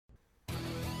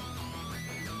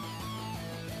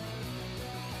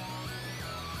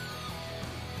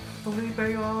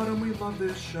Felipe Autumn, we love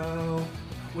this show.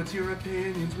 What's your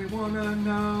opinions? We wanna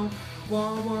know.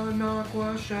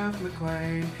 Wawanakwa Chef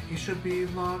McClain, he should be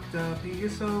locked up, he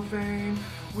is so vain.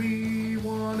 We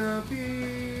wanna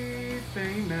be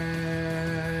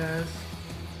famous.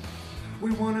 We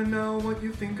wanna know what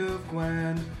you think of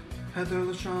Gwen, Heather,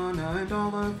 Lashana, and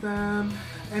all of them.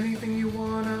 Anything you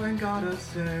wanna and gotta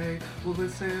say, we'll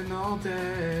listen all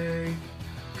day.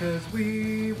 Cause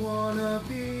we wanna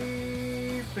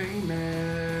be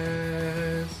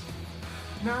famous.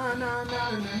 Na na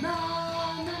na na na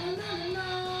na na na na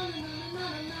na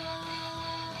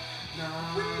na.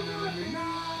 We wanna be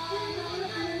famous. We wanna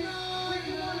be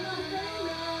famous.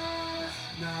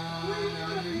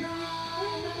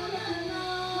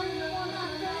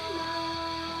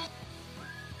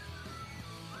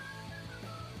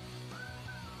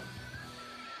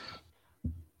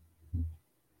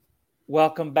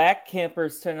 Welcome back,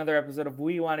 campers, to another episode of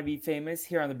We Want to Be Famous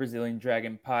here on the Brazilian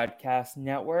Dragon Podcast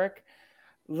Network.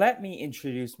 Let me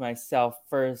introduce myself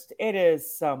first. It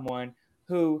is someone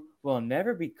who will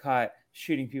never be caught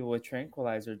shooting people with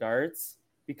tranquilizer darts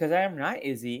because I am not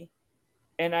Izzy,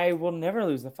 and I will never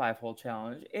lose the 5-hole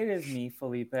challenge. It is me,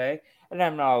 Felipe, and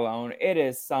I'm not alone. It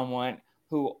is someone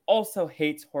who also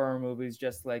hates horror movies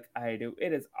just like I do.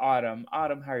 It is Autumn.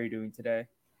 Autumn, how are you doing today?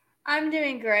 I'm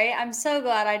doing great. I'm so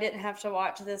glad I didn't have to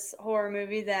watch this horror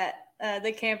movie that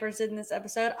the campers did in this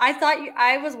episode.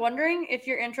 I was wondering if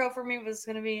your intro for me was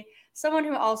going to be someone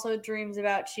who also dreams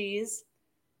about cheese.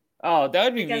 Oh, that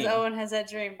would be because me. Owen has that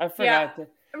dream. I forgot. Yeah.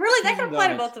 Really, that Cheese could and apply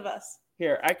to donuts. both of us.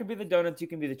 Here, I could be the donuts, you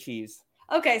can be the cheese.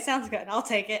 Okay, sounds good. I'll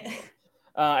take it.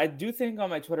 I do think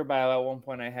on my Twitter bio at one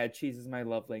point I had cheese is my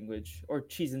love language, or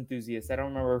cheese enthusiast. I don't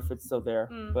remember if it's still there,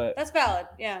 but that's valid.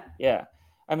 Yeah. Yeah.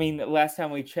 I mean, last time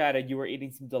we chatted, you were eating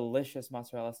some delicious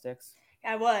mozzarella sticks.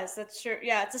 I was. That's true.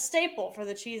 Yeah, it's a staple for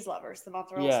the cheese lovers, the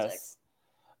mozzarella sticks.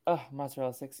 Oh,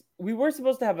 mozzarella sticks. We were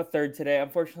supposed to have a third today.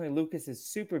 Unfortunately, Lucas is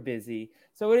super busy,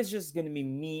 so it is just going to be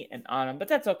me and Autumn. But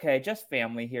that's okay. Just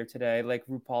family here today, like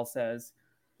RuPaul says.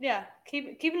 Yeah,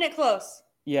 keeping it close.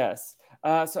 Yes.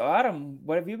 So Autumn,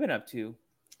 what have you been up to?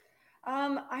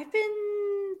 I've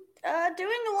been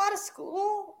doing a lot of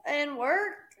school and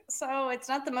work, so it's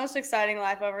not the most exciting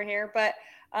life over here. But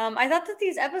I thought that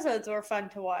these episodes were fun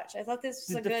to watch. I thought this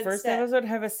was a good set. Did the first episode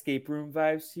have escape room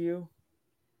vibes to you?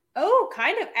 Oh,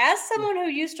 kind of. As someone who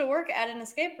used to work at an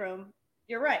escape room,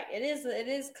 you're right. It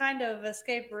is kind of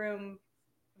escape room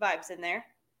vibes in there.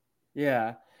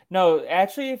 Yeah. No,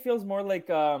 actually, it feels more like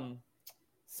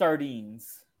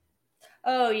sardines.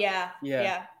 Oh yeah. When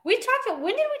did we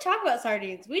talk about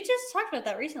sardines? We just talked about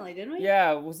that recently, didn't we?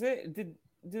 Yeah. Was it? Did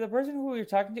the person who we were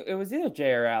talking to? It was either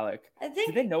Jay or Alec. I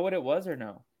think. Did they know what it was or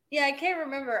no? Yeah, I can't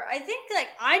remember. I think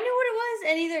I knew what it was,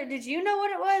 and either did you know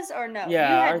what it was or no?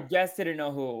 Yeah, our guest didn't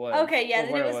know who it was. Okay, yeah,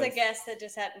 then it was the guest that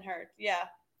just hadn't heard. Yeah.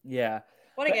 Yeah.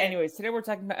 What again? Anyways, today we're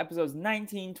talking about episodes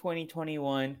 19, 20,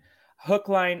 21, Hook,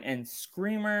 Line, and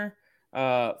Screamer.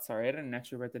 Sorry, I didn't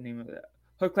actually write the name of it.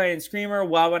 Hook, Line, and Screamer,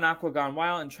 Wawanakwa Gone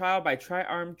Wild, and Trial by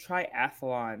Tri-Arm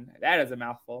Triathlon. That is a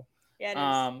mouthful. Yeah,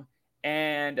 it is.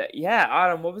 And yeah,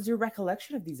 Autumn, what was your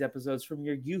recollection of these episodes from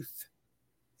your youth?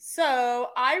 So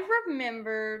I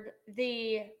remembered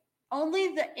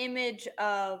only the image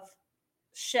of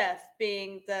Chef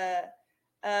being the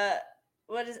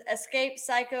escape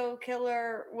psycho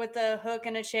killer with a hook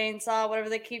and a chainsaw, whatever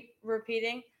they keep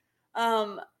repeating.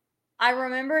 I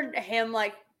remembered him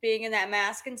being in that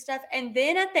mask and stuff, and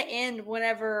then at the end,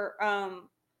 whenever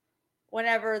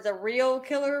the real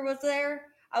killer was there,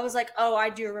 I was like, oh, I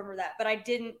do remember that, but I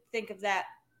didn't think of that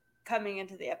coming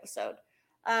into the episode.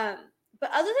 But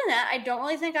other than that, I don't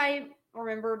really think I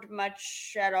remembered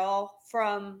much at all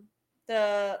from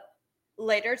the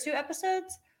later two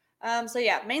episodes. So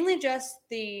yeah, mainly just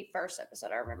the first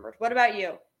episode I remembered. What about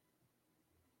you?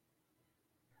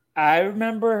 I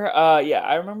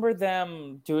remember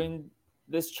them doing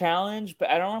this challenge, but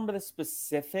I don't remember the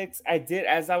specifics. I did,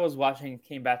 as I was watching, it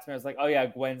came back to me. I was like, oh yeah,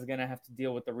 Gwen's gonna have to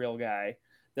deal with the real guy,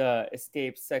 the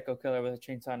escaped psycho killer with a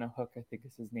chainsaw and a hook, I think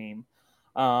is his name.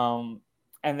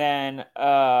 And then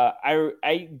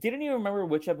I didn't even remember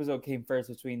which episode came first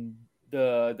between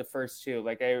the first two.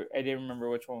 I didn't remember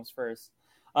which one was first.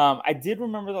 I did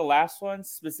remember the last one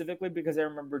specifically because I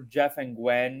remember Jeff and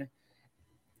Gwen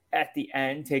at the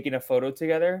end taking a photo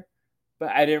together. But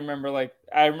I didn't remember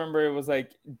I remember it was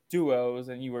duos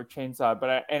and you were chainsaw.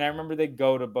 But I remember they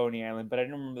go to Boney Island, but I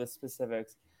didn't remember the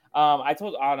specifics. I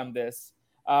told Autumn this.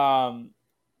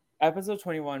 Episode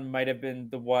 21 might have been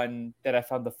the one that I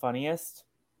found the funniest.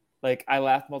 I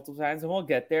laughed multiple times, and we'll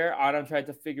get there. Autumn tried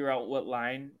to figure out what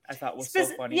line I thought was so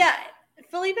funny. Yeah,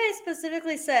 Felipe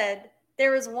specifically said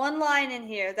there is one line in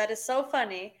here that is so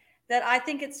funny that I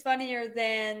think it's funnier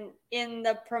than in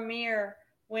the premiere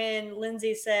when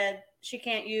Lindsay said she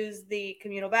can't use the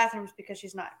communal bathrooms because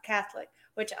she's not Catholic,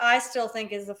 which I still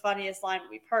think is the funniest line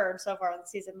we've heard so far in the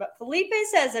season. But Felipe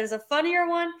says there's a funnier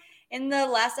one in the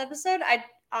last episode.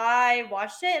 I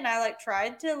watched it and I like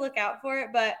tried to look out for it,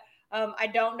 but I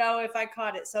don't know if I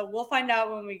caught it. So we'll find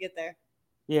out when we get there.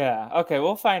 Yeah, okay,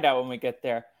 we'll find out when we get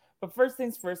there. But first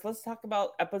things first, let's talk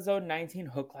about episode 19,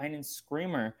 Hook, Line, and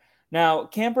Screamer. Now,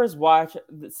 campers watch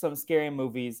some scary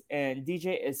movies, and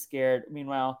DJ is scared.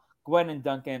 Meanwhile, Gwen and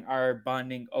Duncan are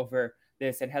bonding over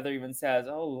this, and Heather even says,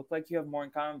 "Oh, look like you have more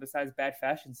in common besides bad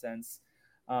fashion sense."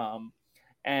 I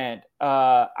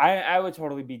would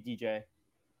totally be DJ.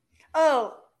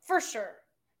 Oh, for sure.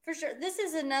 For sure. This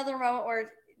is another moment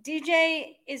where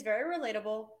DJ is very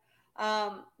relatable.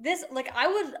 This like I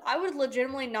would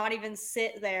legitimately not even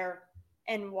sit there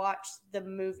and watch the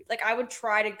movie. Like I would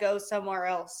try to go somewhere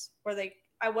else where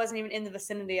I wasn't even in the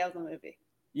vicinity of the movie.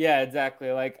 Yeah,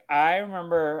 exactly. Like I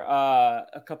remember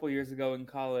a couple years ago in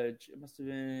college, it must have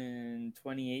been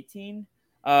 2018.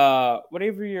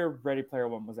 Whatever year Ready Player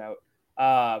One was out.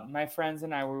 My friends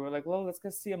and I were like, well, let's go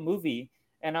see a movie.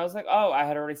 And I was like, oh, I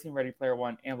had already seen Ready Player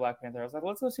One and Black Panther. I was like,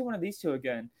 let's go see one of these two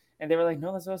again. And they were like,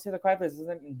 no, let's go see The Quiet Place. I was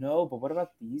like, no, but what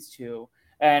about these two?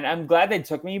 And I'm glad they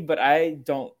took me, but I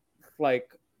don't like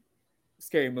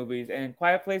scary movies. And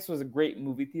Quiet Place was a great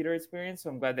movie theater experience, so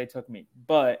I'm glad they took me.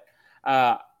 But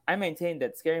I maintain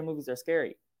that scary movies are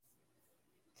scary.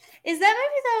 Is that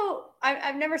movie though?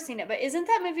 I've never seen it, but isn't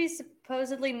that movie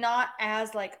supposedly not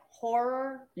as like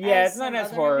horror? Yeah, it's not as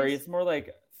horror. It's more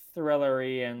like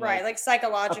thrillery and right, like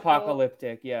psychological,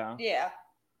 apocalyptic. Yeah. Yeah.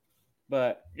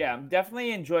 But yeah,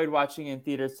 definitely enjoyed watching in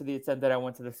theaters to the extent that I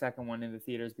went to the second one in the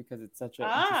theaters because it's such an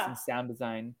interesting sound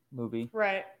design movie.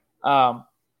 Right. But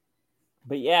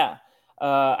yeah,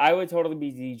 I would totally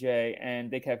be DJ, and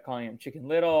they kept calling him Chicken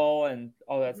Little and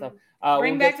all that stuff.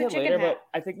 Bring back the chicken hat. But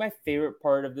I think my favorite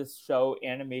part of this show,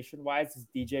 animation-wise, is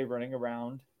DJ running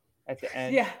around at the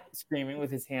end, screaming with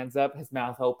his hands up, his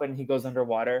mouth open. He goes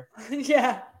underwater.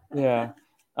 Yeah.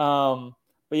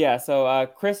 But yeah, so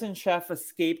Chris and Chef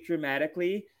escape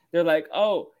dramatically. They're like,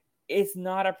 oh, it's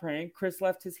not a prank. Chris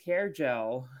left his hair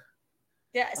gel.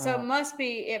 Yeah, so it must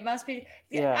be.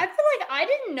 Yeah. I feel like I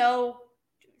didn't know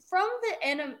from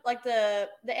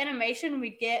the animation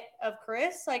we get of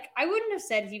Chris, like I wouldn't have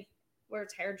said he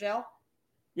wears hair gel.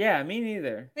 Yeah, me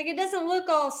neither. Like it doesn't look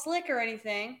all slick or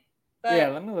anything. But yeah,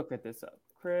 let me look at this up.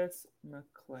 Chris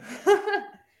McClane.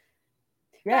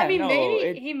 Yeah, I mean,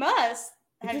 maybe he must.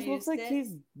 It just looks like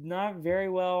he's not very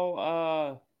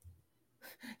well.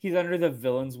 He's under the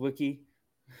villains wiki.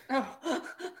 Oh,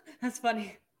 that's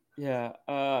funny. Yeah.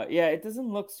 It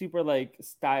doesn't look super like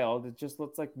styled. It just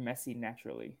looks like messy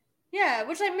naturally. Yeah,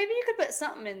 which like maybe you could put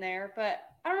something in there, but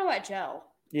I don't know about gel.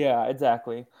 Yeah,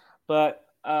 exactly. But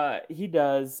he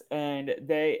does, and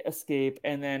they escape,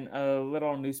 and then a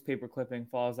little newspaper clipping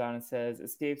falls out and says,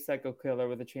 "Escape psycho killer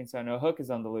with a chainsaw, no hook, is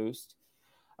on the loose."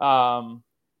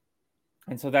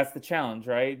 And so that's the challenge,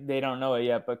 right? They don't know it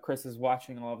yet, but Chris is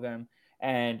watching all of them,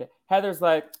 and Heather's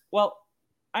like, "Well,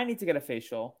 I need to get a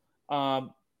facial."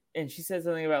 And she says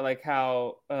something about like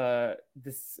how her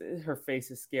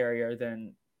face is scarier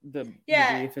than the movie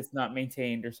if it's not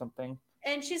maintained or something.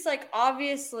 And she's like,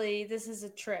 obviously, this is a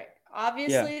trick.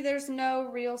 Obviously, there's no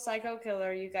real psycho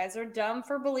killer. You guys are dumb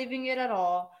for believing it at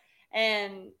all.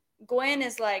 And Gwen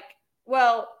is like,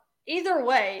 well, either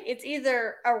way, it's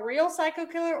either a real psycho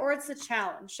killer or it's a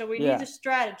challenge. So we need to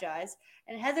strategize.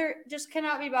 And Heather just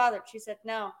cannot be bothered. She said,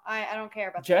 no, I don't care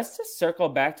about that. Just to circle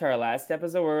back to our last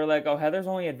episode where we're like, oh, Heather's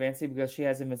only advancing because she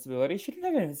has invincibility. She didn't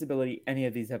have invincibility any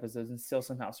of these episodes and still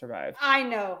somehow survived. I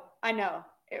know.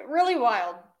 Really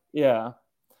wild. Yeah.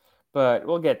 But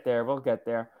we'll get there.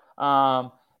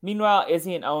 Meanwhile,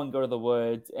 Izzy and Owen go to the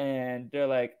woods and they're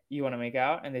like, you want to make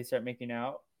out? And they start making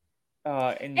out.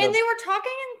 And they were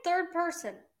talking in third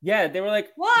person. Yeah, they were like,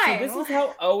 why? So this is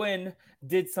how Owen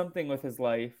did something with his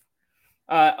life.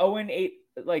 Owen ate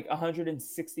like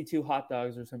 162 hot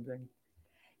dogs or something.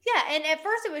 Yeah, and at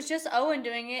first it was just Owen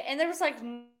doing it, and there was like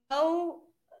no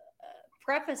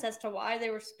preface as to why they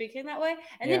were speaking that way.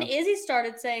 And then Izzy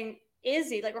started saying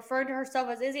Izzy, like referring to herself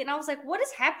as Izzy, and I was like, what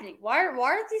is happening? Why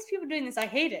are these people doing this? I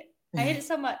hate it. I hate it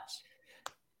so much.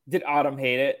 Did Autumn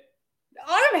hate it?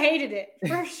 Autumn hated it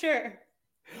for sure.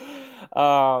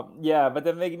 Yeah, but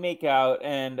then they make out,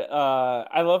 and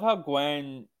I love how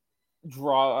Gwen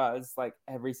draws like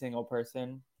every single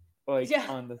person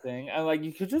on the thing. I like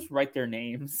you could just write their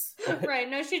names. Right.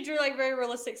 No, she drew like very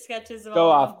realistic sketches of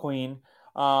Go off, Queen.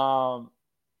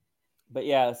 But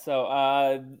yeah,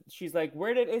 so she's like,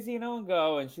 where did Izzy and Owen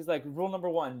go? And she's like, rule number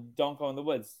 1, don't go in the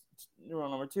woods. Rule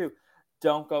number 2,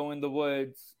 don't go in the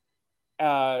woods.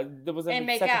 There was a And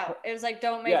make second out. It was like,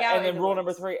 don't make out. and then in the rule woods.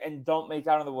 number 3, and don't make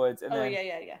out in the woods. And then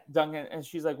yeah. Duncan, and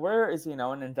she's like, where is he and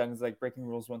Owen? And Duncan's like breaking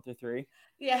rules 1 through 3.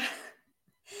 Yeah.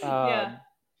 Yeah.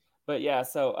 But yeah,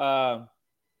 so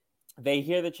they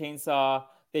hear the chainsaw.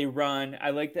 They run. I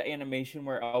like the animation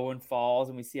where Owen falls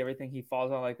and we see everything. He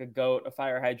falls on like a goat, a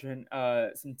fire hydrant,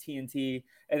 some TNT,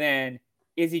 and then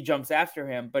Izzy jumps after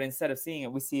him. But instead of seeing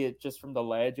it, we see it just from the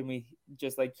ledge, and we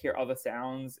just like hear all the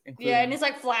sounds. Yeah, and it's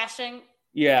like flashing.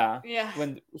 Yeah.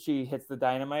 When she hits the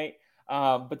dynamite.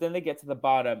 But then they get to the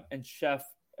bottom, and Chef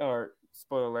in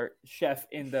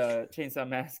the chainsaw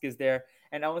mask is there,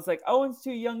 and Owen's like, Owen's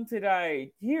too young to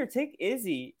die. Here, take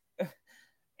Izzy.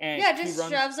 And just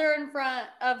shoves her in front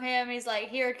of him. He's like,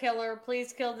 here, killer,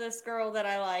 please kill this girl that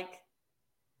I like.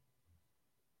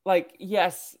 Like,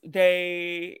 yes,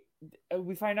 we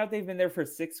find out they've been there for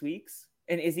 6 weeks,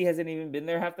 and Izzy hasn't even been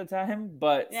there half the time,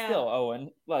 but still,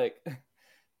 Owen, like,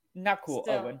 not cool,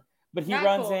 still. Owen. But he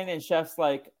runs in, and Chef's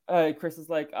like, Chris is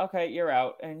like, okay, you're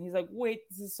out. And he's like, wait,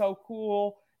 this is so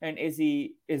cool. And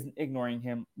Izzy is ignoring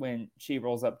him when she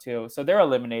rolls up too. So they're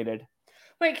eliminated.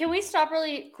 Wait, can we stop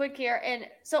really quick here? And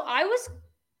so I was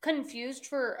confused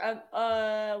for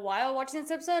a while watching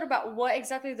this episode about what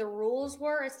exactly the rules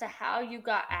were as to how you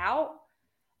got out.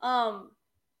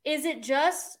 Is it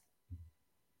just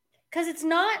because it's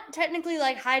not technically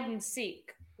like hide and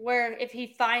seek, where if he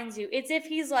finds you, it's if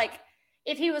he's like,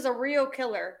 if he was a real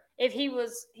killer, if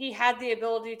he had the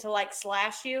ability to like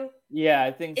slash you. Yeah,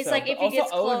 I think it's so. Like if also, he gets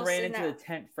Owen close ran into the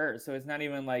tent first, so it's not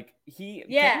even like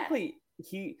technically.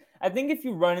 I think if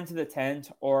you run into the tent,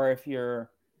 or if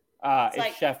you're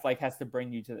if Chef like has to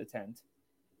bring you to the tent.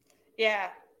 Yeah,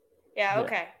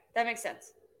 okay, that makes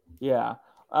sense. Yeah.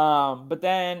 But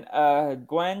then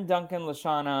Gwen, Duncan,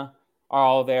 Lashana are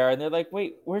all there, and they're like,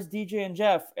 wait, where's DJ and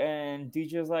Jeff? And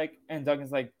DJ's like, and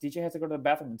Duncan's like, DJ has to go to the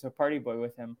bathroom and took Party Boy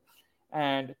with him.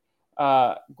 And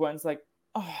Gwen's like,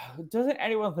 oh, doesn't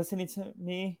anyone listening to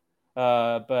me?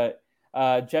 But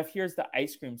Jeff hears the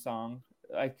ice cream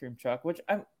truck, which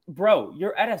bro,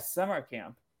 you're at a summer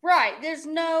camp. Right. There's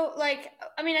no, like,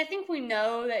 I mean, I think we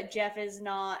know that Jeff is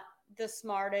not the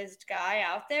smartest guy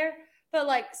out there, but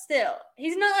like, still,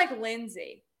 he's not like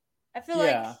Lindsay. I feel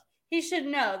like he should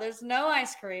know there's no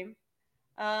ice cream.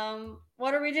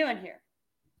 What are we doing here?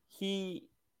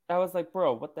 I was like,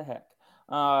 bro, what the heck?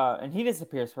 And he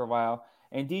disappears for a while,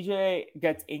 and DJ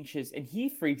gets anxious, and he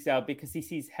freaks out because he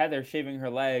sees Heather shaving her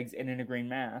legs and in a green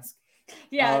mask.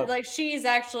 Yeah, like she's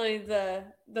actually the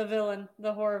villain,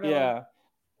 the horror villain. Yeah.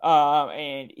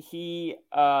 And he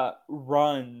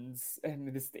runs,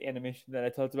 and this is the animation that I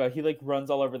talked about. He like runs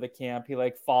all over the camp. He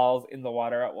like falls in the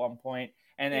water at one point,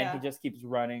 and then he just keeps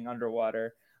running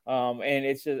underwater. And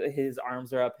it's just his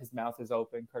arms are up, his mouth is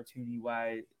open, cartoony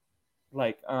wide,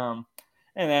 like and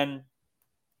then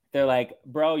they're like,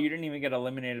 bro, you didn't even get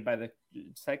eliminated by the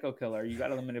psycho killer. You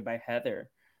got eliminated by Heather.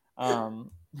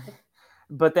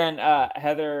 But then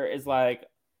Heather is like,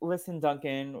 listen,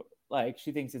 Duncan. Like,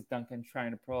 she thinks it's Duncan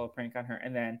trying to pull a prank on her.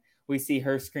 And then we see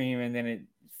her scream, and then it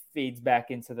fades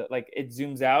back into it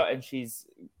zooms out, and she's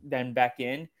then back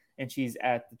in, and she's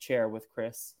at the chair with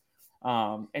Chris.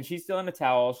 And she's still in a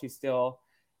towel. She's still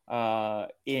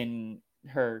in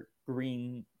her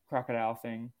green crocodile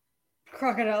thing.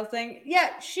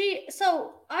 Yeah,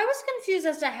 so I was confused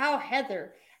as to how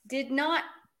Heather did not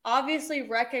obviously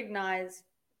recognize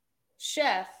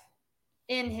Chef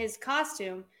in his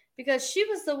costume, because she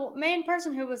was the main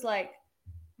person who was like,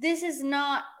 this is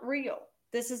not real.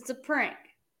 This is the prank.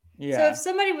 Yeah. So if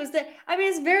somebody was there, I mean,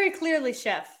 it's very clearly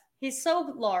Chef. He's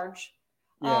so large.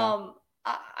 Yeah.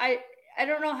 I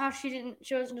don't know how she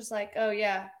wasn't just like, oh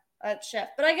yeah, that's Chef.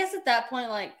 But I guess at that point,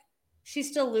 like, she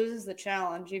still loses the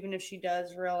challenge, even if she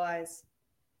does realize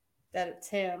that it's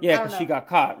him. Yeah, because she got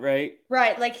caught, right?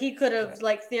 Right. Like, he could have,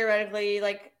 like, theoretically,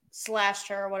 like, slashed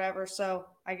her or whatever. So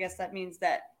I guess that means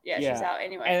that, she's out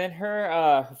anyway. And then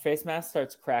her face mask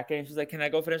starts cracking. She's like, can I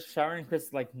go finish the shower? And Chris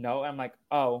is like, no. I'm like,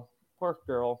 oh, poor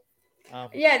girl.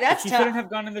 That's she tough. Shouldn't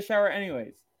have gone in the shower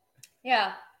anyways.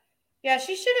 Yeah,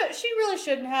 she really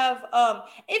shouldn't have.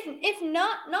 If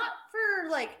not for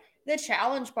like the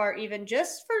challenge part, even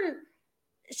just for,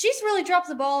 she's really dropped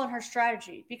the ball in her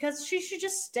strategy, because she should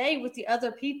just stay with the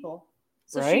other people,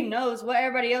 so she knows what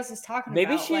everybody else is talking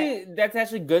about. Maybe that's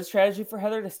actually good strategy for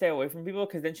Heather, to stay away from people,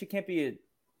 because then she can't be a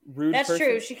rude person.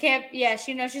 True. She can't. Yeah,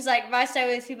 she knows. She's like, if I stay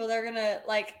with these people, they're gonna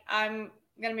like, I'm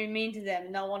gonna be mean to them,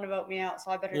 and they'll want to vote me out,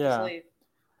 so I better just leave.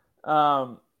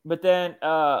 But then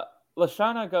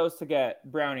Lashana goes to get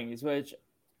brownies, which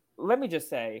let me just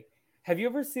say, have you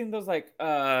ever seen those like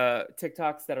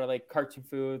TikToks that are like cartoon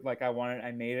food, like I want it,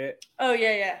 I made it? Oh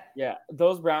yeah, yeah. Yeah,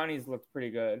 those brownies looked pretty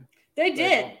good. They Like,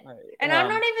 did. And I'm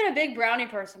not even a big brownie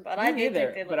person, but I me did think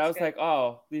neither. they But I looked was good. like,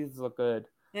 oh, these look good.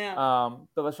 Yeah.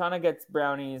 But Lashana gets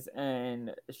brownies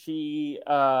and she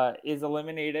is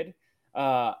eliminated.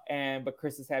 But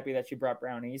Chris is happy that she brought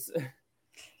brownies.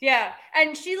 Yeah,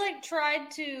 and she like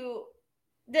tried to.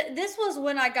 This was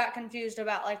when I got confused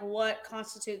about like what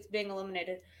constitutes being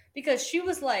eliminated because she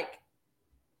was like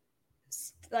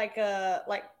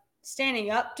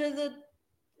standing up to the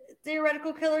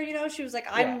theoretical killer. You know, she was like,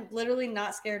 "I'm literally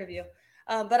not scared of you,"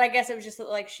 but I guess it was just that,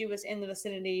 like she was in the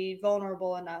vicinity,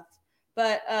 vulnerable enough.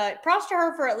 But props to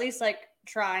her for at least like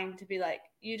trying to be like,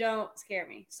 "You don't scare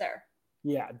me, sir."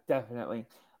 Yeah, definitely.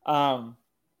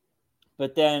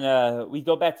 But then we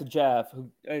go back to Jeff, who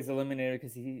is eliminated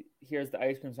because he hears the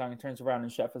ice cream song and turns around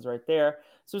and Chef is right there.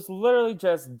 So it's literally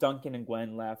just Duncan and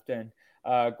Gwen left. And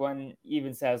Gwen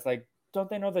even says, like, don't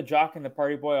they know the jock and the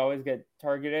party boy always get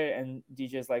targeted? And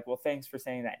DJ's like, well, thanks for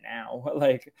saying that now.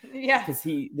 Like, yeah, because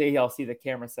they all see the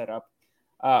camera set up,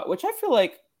 which I feel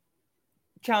like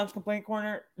Challenge Complaint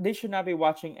Corner, they should not be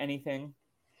watching anything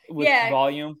with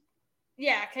volume.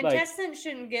 Yeah, contestants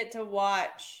shouldn't get to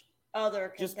watch other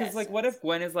contestants. Just because, like, what if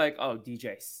Gwen is like, oh,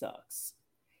 DJ sucks?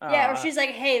 Yeah, or she's like,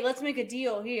 hey, let's make a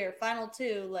deal here. Final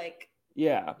two, like.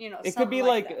 Yeah. You know, it could be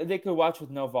like they could watch with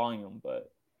no volume,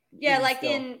 but. Yeah, like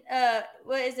still. In,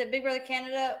 what is it, Big Brother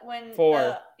Canada? When.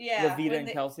 For yeah. Levita and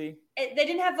Kelsey. They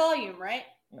didn't have volume, right?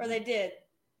 Mm-hmm. Or they did?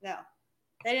 No.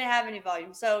 They didn't have any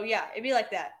volume. So, yeah, it'd be like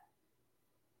that.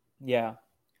 Yeah.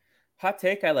 Hot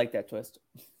take, I like that twist.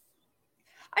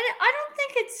 I don't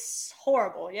think it's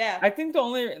horrible. Yeah. I think the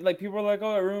only like people are like,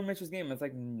 oh, it ruined Mitch's game. It's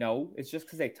like, no, it's just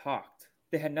because they talked.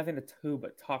 They had nothing to do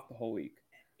but talk the whole week.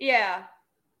 Yeah.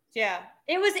 Yeah.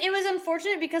 It was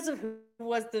unfortunate because of who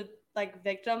was the like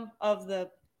victim of the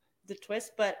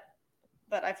twist, but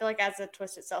I feel like as the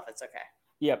twist itself, it's okay.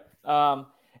 Yep.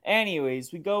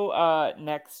 Anyways, we go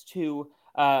next to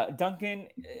Duncan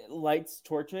lights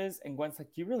torches and Gwen's like,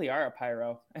 you really are a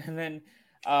pyro. And then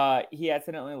he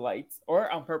accidentally lights, or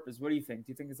on purpose. What do you think?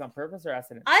 Do you think it's on purpose or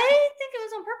accident? I think it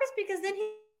was on purpose because then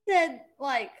he said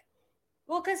like,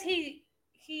 well, because he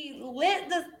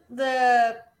lit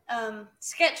the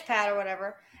sketch pad or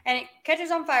whatever, and it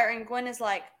catches on fire, and Gwen is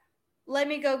like, let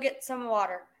me go get some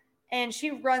water, and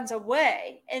she runs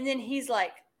away, and then he's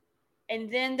like,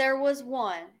 and then there was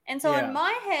one, and so in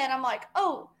my head I'm like,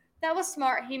 oh, that was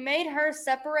smart. He made her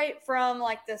separate from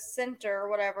like the center or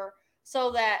whatever,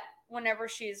 so that whenever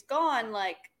she's gone,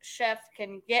 like Chef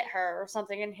can get her or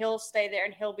something, and he'll stay there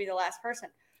and he'll be the last person.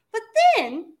 But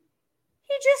then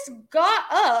he just got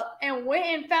up and went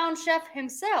and found Chef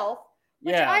himself,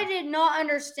 which I did not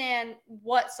understand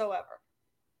whatsoever.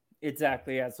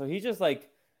 Exactly, yeah. So he just like,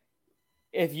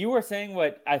 if you were saying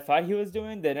what I thought he was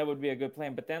doing, then it would be a good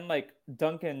plan. But then like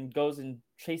Duncan goes and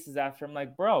chases after him,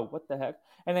 like, bro, what the heck?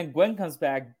 And then Gwen comes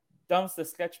back, dumps the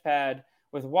sketch pad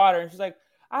with water, and she's like,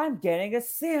 I'm getting a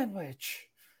sandwich.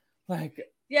 Like,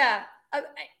 yeah,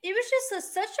 it was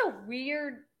just such a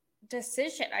weird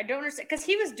decision. I don't understand because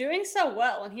he was doing so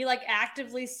well and he like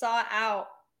actively sought out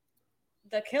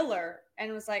the killer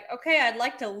and was like, okay, I'd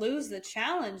like to lose the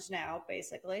challenge now,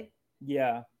 basically.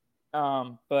 Yeah.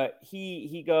 But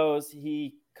he goes,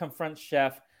 he confronts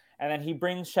Chef, and then he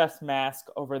brings Chef's mask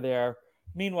over there.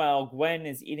 Meanwhile, Gwen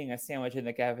is eating a sandwich in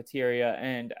the cafeteria,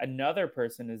 and another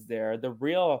person is there, the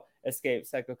real escaped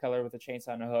psycho killer with a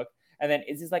chainsaw and a hook. And then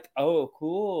Izzy's like, oh,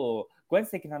 cool. Gwen's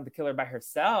taking on the killer by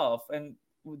herself. And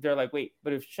they're like, wait,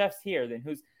 but if Chef's here, then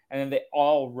who's... And then they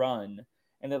all run.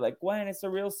 And they're like, Gwen, it's a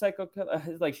real psycho killer.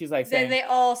 Like, she's like saying... They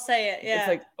all say it, yeah. It's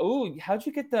like, oh, how'd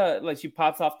you get the... Like, she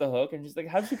pops off the hook, and she's like,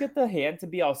 how'd you get the hand to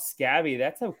be all scabby?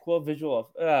 That's a cool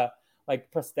visual of,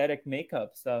 like, prosthetic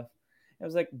makeup stuff. I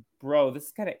was like, bro, this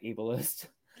is kind of ableist.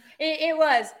 It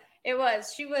was.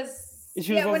 She was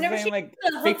whenever saying, like,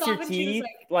 fix your teeth.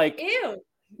 Like, ew.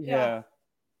 Yeah.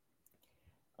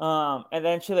 And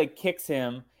then she, like, kicks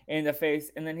him in the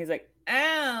face. And then he's like,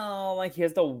 ow. Like, he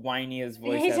has the whiniest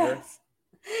voice ever. Does.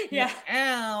 Yeah.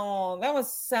 Ow. That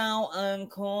was so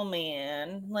uncool,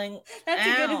 man. Like, that's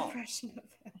ow. a good impression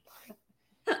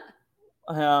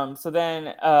of him. So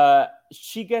then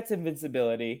she gets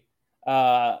invincibility.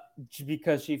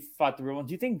 Because she fought the real one.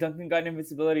 Do you think Duncan got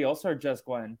invincibility also, or just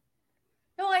Gwen?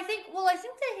 No, I think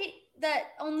that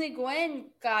only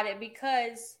Gwen got it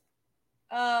because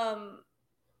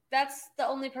that's the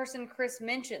only person Chris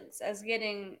mentions as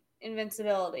getting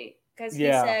invincibility. Because he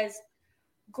says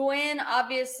Gwen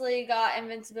obviously got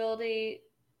invincibility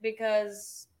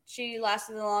because she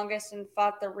lasted the longest and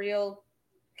fought the real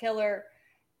killer.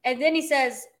 And then he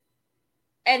says,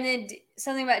 and then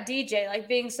something about DJ like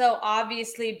being so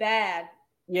obviously bad.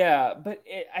 Yeah, but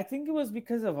I think it was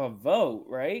because of a vote,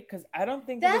 right? Because I don't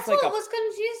think That's it was what was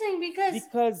confusing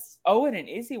because Owen and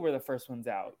Izzy were the first ones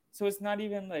out, so it's not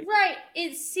even like right.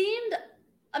 It seemed,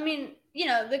 I mean,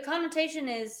 the connotation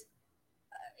is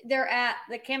they're at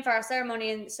the campfire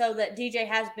ceremony, and so that DJ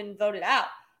has been voted out.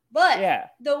 But yeah,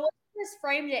 the way this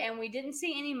framed it, and we didn't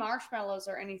see any marshmallows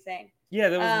or anything. Yeah,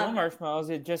 there was no marshmallows.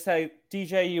 It just said,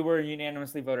 DJ, you were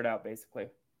unanimously voted out, basically.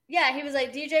 Yeah, he was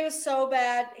like, DJ was so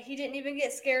bad, he didn't even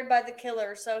get scared by the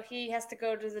killer, so he has to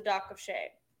go to the dock of shame.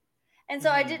 And so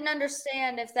I didn't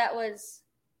understand if that was,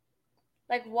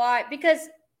 like, why. Because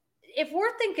if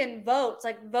we're thinking votes,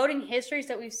 like voting histories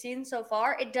that we've seen so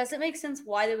far, it doesn't make sense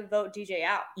why they would vote DJ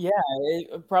out. Yeah,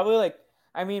 probably like,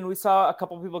 I mean, we saw a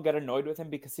couple people get annoyed with him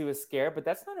because he was scared, but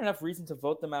that's not enough reason to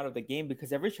vote them out of the game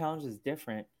because every challenge is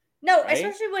different. No, right?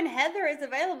 Especially when Heather is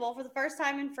available for the first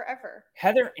time in forever.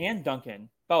 Heather and Duncan,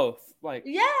 both. Like,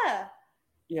 yeah.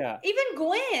 Even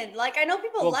Gwen. Like, I know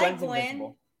people like Gwen's Gwen.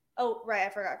 invincible. Oh, right. I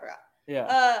forgot.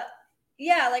 Yeah.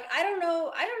 Yeah. Like, I don't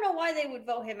know why they would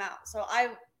vote him out. So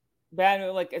bad.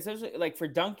 Like, essentially, like for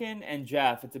Duncan and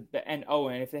Jeff, and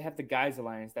Owen, if they have the guys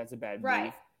alliance, that's a bad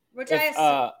move. Which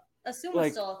I assume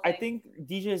like, still a thing. I think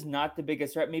DJ is not the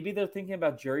biggest threat. Maybe they're thinking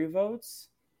about jury votes.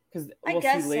 Because we'll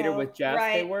see later with Jeff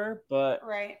they were, but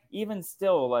even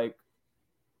still, like,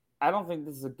 I don't think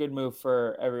this is a good move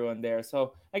for everyone there.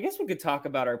 So I guess we could talk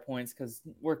about our points because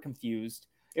we're confused.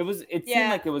 It seemed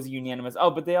like it was unanimous. Oh,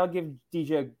 but they all give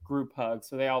DJ a group hug,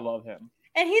 so they all love him.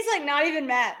 And he's like not even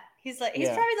mad. He's probably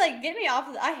like, get me off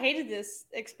of I hated this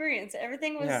experience.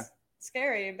 Everything was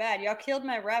scary and bad. Y'all killed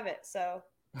my rabbit, so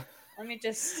let me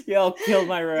just y'all killed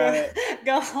my rabbit.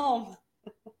 Go home.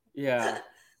 Yeah.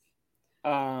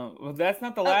 Well, that's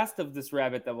not the last of this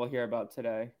rabbit that we'll hear about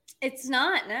today. It's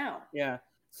not, no. Yeah.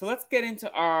 So let's get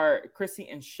into our Chrissy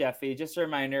and Sheffy. Just a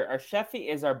reminder, our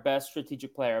Sheffy is our best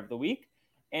strategic player of the week,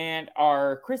 and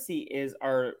our Chrissy is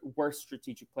our worst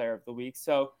strategic player of the week.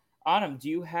 So, Autumn, do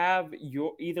you have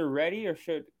your either ready or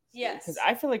should? Yes. Because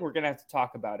I feel like we're going to have to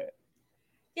talk about it.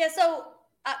 Yeah, so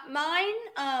mine,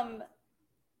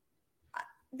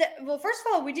 well, first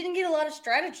of all, we didn't get a lot of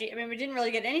strategy. I mean, we didn't really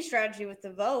get any strategy with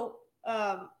the vote.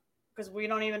 Because we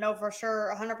don't even know for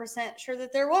sure 100% sure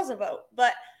that there was a vote.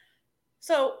 But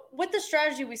so with the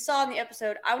strategy we saw in the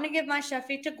episode, I want to give my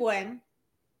Sheffy to Gwen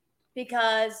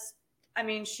because I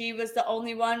mean she was the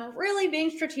only one really being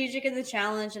strategic in the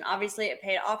challenge, and obviously it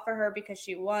paid off for her because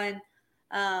she won,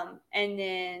 and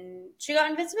then she got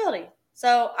invincibility.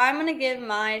 So I'm gonna give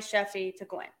my Sheffy to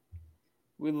Gwen.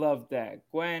 We love that.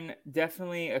 Gwen,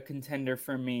 definitely a contender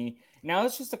for me. Now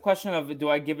it's just a question of, do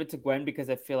I give it to Gwen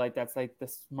because I feel like that's like the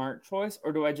smart choice,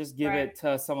 or do I just give it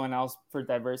to someone else for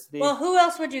diversity? Well, who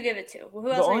else would you give it to? Who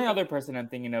else the only other person I'm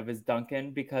thinking of is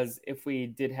Duncan, because if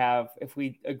we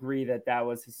agree that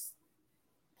was his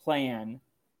plan,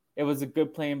 it was a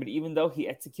good plan, but even though he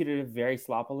executed it very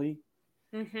sloppily.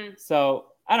 Mm-hmm. So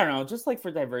I don't know, just like for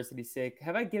diversity's sake,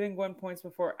 have I given Gwen points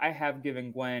before? I have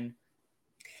given Gwen.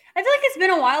 I feel like it's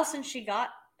been a while since she got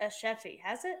a Sheffy,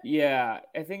 has it? Yeah,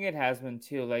 I think it has been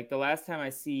too. Like the last time I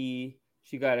see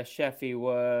she got a Sheffy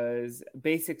was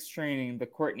Basics Training, the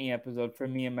Courtney episode for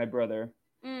me and my brother.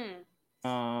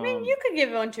 I mean, you could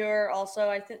give one to her also.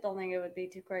 I don't think it would be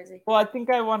too crazy. Well, I think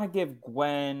I want to give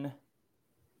Gwen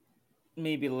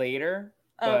maybe later.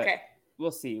 Okay.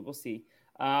 We'll see.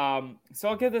 So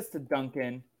I'll give this to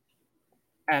Duncan.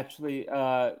 Actually,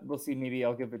 we'll see. Maybe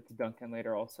I'll give it to Duncan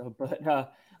later also. But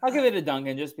I'll give it to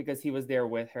Duncan just because he was there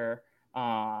with her.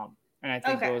 And I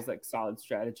think it was like solid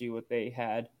strategy what they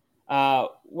had.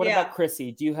 What about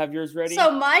Chrissy? Do you have yours ready?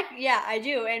 So I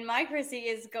do. And my Chrissy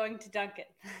is going to Duncan.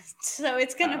 So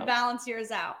it's going to balance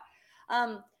yours out.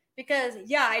 Because,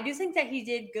 I do think that he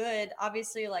did good,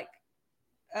 obviously, like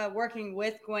working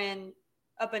with Gwen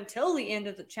up until the end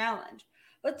of the challenge.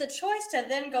 But the choice to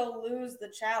then go lose the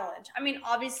challenge, I mean,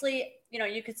 obviously,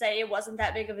 you could say it wasn't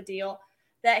that big of a deal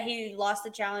that he lost the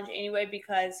challenge anyway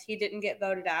because he didn't get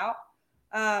voted out.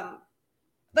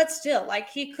 But still, like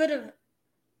he could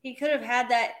have had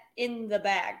that in the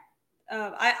bag.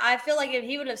 I feel like if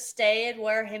he would have stayed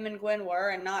where him and Gwen were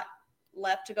and not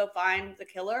left to go find the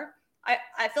killer,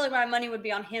 I feel like my money would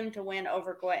be on him to win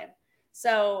over Gwen.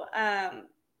 So I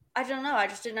don't know. I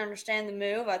just didn't understand the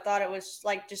move. I thought it was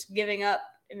like just giving up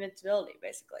invincibility,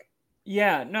 basically.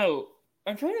 Yeah, no.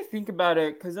 I'm trying to think about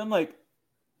it because I'm like,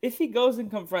 if he goes and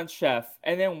confronts Chef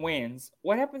and then wins,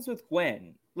 what happens with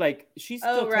Gwen? Like, she's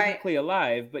still technically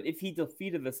alive, but if he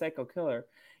defeated the psycho killer,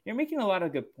 You're making a lot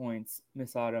of good points,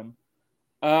 Miss Autumn.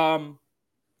 I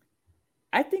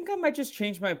think I might just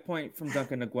change my point from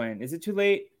Duncan to Gwen. Is it too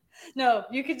late? No,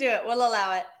 you can do it. We'll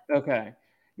allow it. Okay.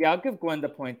 Yeah, I'll give Gwen the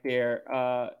point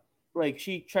there. Like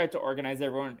she tried to organize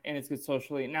everyone and it's good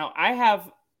socially. Now I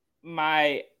have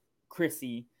my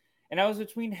Chrissy, and I was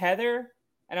between Heather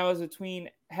and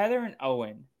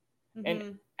Owen. And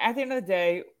Mhm. at the end of the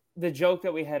day, the joke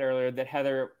that we had earlier that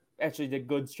Heather actually did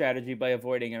good strategy by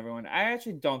avoiding everyone, I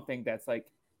actually don't think that's like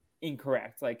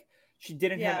incorrect. Like she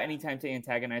didn't have Yeah. any time to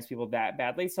antagonize people that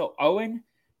badly. So Owen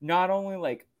not only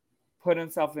like put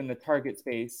himself in the target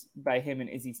space by him and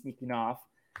Izzy sneaking off,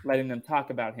 letting them talk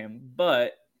about him,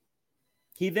 but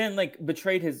he then like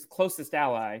betrayed his closest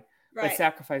ally by Right.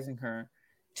 sacrificing her.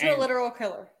 To a And literal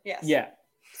killer. Yes. yeah.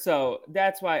 So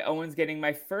that's why Owen's getting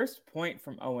my first point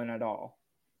from Owen at all.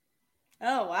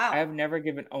 Oh wow. I have never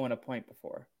given Owen a point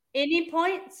before. Any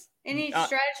points? Any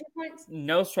strategy points?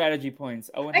 No strategy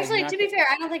points. Owen has Actually, not to be fair,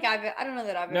 I don't know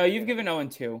that I've No, ever you've given Owen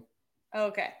 2.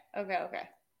 Okay.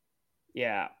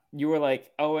 Yeah. You were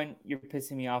like, Owen, you're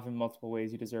pissing me off in multiple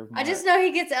ways. You deserve more. I just know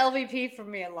he gets LVP from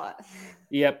me a lot.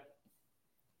 Yep.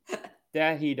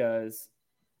 That he does.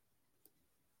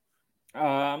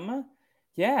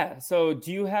 Yeah. So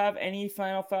do you have any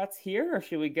final thoughts here, or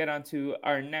should we get on to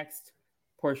our next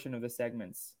portion of the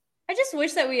segments? I just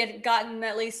wish that we had gotten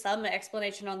at least some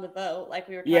explanation on the vote, like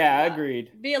we were talking Yeah, about. agreed.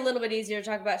 It'd be a little bit easier to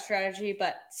talk about strategy,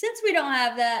 but since we don't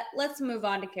have that, let's move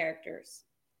on to characters.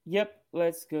 Yep,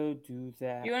 let's go do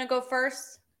that. You want to go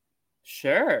first?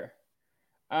 Sure.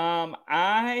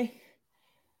 I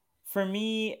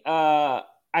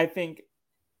think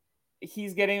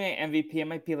he's getting an MVP. It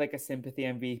might be like a sympathy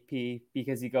MVP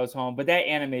because he goes home, but that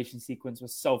animation sequence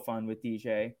was so fun with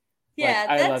DJ. Yeah,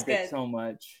 I that's loved good. it so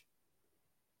much.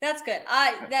 That's good.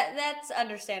 That's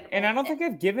understandable. And I don't think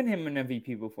I've given him an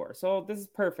MVP before, so this is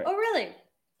perfect. Oh, really?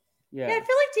 Yeah. Yeah, I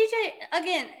feel like DJ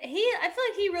again. I feel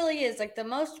like he really is like the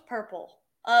most purple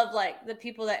of like the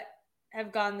people that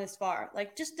have gone this far.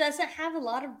 Like, just doesn't have a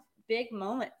lot of big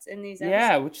moments in these episodes.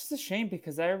 Yeah, which is a shame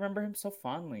because I remember him so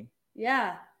fondly.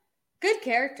 Yeah, good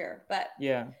character, but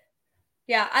yeah,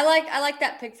 I like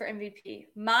that pick for MVP.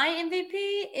 My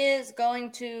MVP is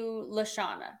going to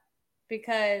Lashana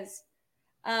because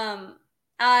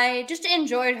I just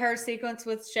enjoyed her sequence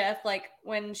with Chef, like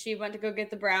when she went to go get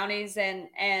the brownies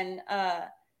and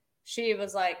she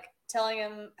was like telling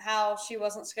him how she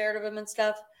wasn't scared of him and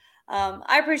stuff.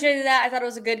 I appreciated that. I thought it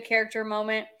was a good character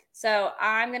moment. So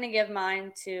I'm going to give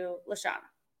mine to Lashana.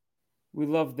 We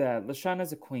love that.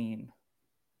 Lashana's a queen.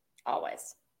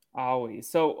 Always.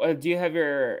 So do you have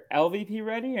your LVP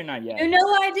ready or not yet? You know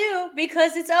I do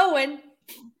because it's Owen.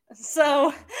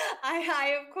 So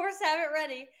I of course have it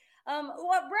ready.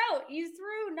 What, bro? You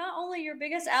threw not only your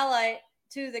biggest ally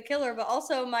to the killer, but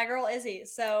also my girl Izzy.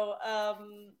 So,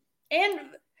 and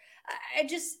I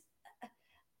just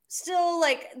still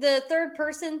like the third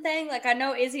person thing. Like I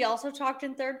know Izzy also talked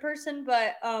in third person,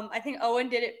 but I think Owen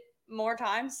did it more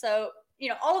times. So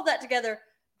all of that together,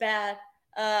 bad.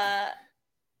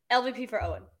 LVP for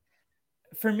Owen.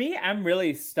 For me, I'm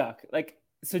really stuck. Like,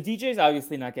 so DJ's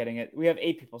obviously not getting it. We have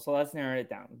 8 people, so let's narrow it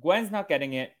down. Gwen's not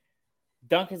getting it.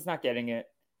 Duncan's not getting it.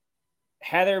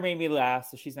 Heather made me laugh,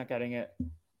 so she's not getting it.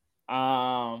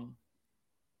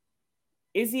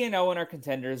 Izzy and Owen are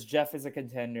contenders. Jeff is a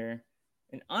contender.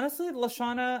 And honestly,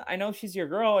 Lashana, I know she's your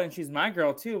girl and she's my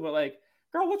girl too, but like,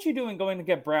 girl, what you doing going to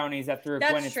get brownies after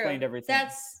Gwen explained everything?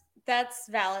 That's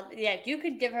valid. Yeah, you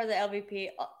could give her the LVP.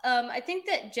 I think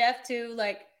that Jeff too,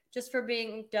 like just for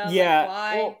being dumb. Yeah. Like,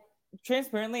 why? Well,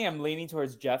 transparently, I'm leaning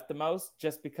towards Jeff the most,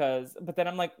 just because. But then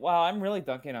I'm like, wow, I'm really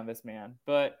dunking on this man.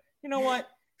 But you know what?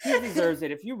 He deserves it.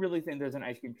 If you really think there's an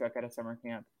ice cream truck at a summer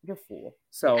camp, you're a fool.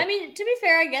 So I mean, to be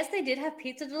fair, I guess they did have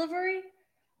pizza delivery.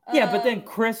 Yeah, but then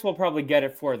Chris will probably get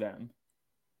it for them.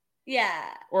 Yeah.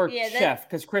 Or Chef,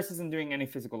 because Chris isn't doing any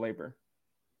physical labor.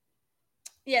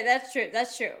 Yeah, that's true.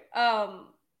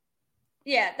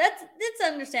 Yeah, that's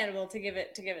understandable to give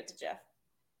it to Jeff.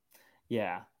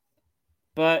 Yeah.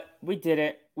 But we did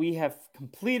it. We have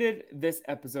completed this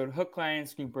episode, Hook, Line, and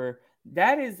Scooper.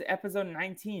 That is episode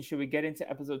 19. Should we get into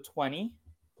episode 20?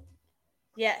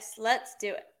 Yes, let's do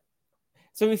it.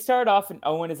 So we start off and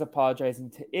Owen is apologizing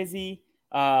to Izzy.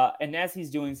 And as he's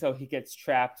doing so, he gets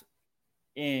trapped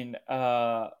in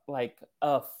like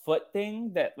a foot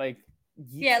thing that like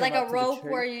like a rope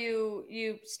where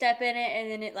you step in it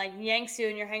and then it like yanks you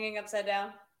and you're hanging upside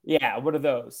down. Yeah, what are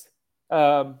those?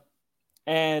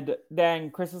 And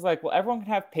then Chris is like, well, everyone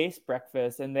can have paste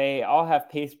breakfast, and they all have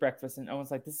paste breakfast, and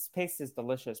Owen's like, this paste is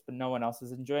delicious, but no one else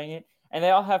is enjoying it. And they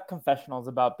all have confessionals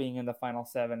about being in the final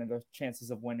 7 and their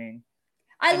chances of winning.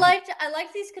 I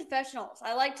like these confessionals.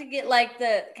 I like to get like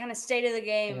the kind of state of the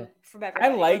game from I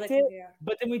everybody. liked it,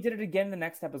 but then we did it again the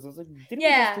next episode. I was like, didn't we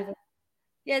just do that?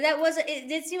 Yeah, it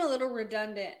did seem a little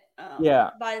redundant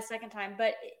by the second time,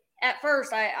 but at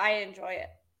first I enjoy it.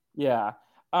 Yeah.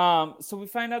 So we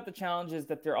find out the challenge is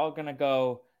that they're all gonna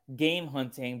go game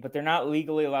hunting, but they're not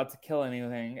legally allowed to kill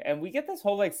anything. And we get this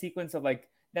whole like sequence of like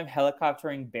them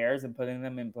helicoptering bears and putting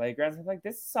them in playgrounds. I'm like,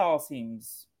 this all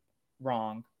seems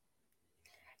wrong.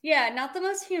 Yeah, not the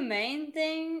most humane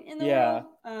thing in the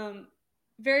world.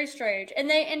 Very strange.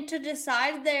 And to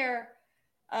decide their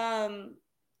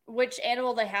which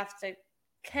animal they have to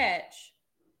catch,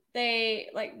 they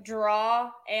like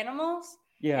draw animals.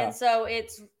 Yeah. And so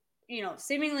it's,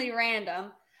 seemingly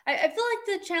random. I feel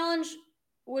like the challenge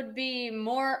would be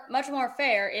much more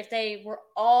fair if they were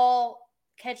all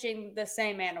catching the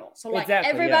same animal. So like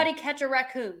everybody catch a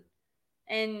raccoon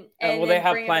and well, they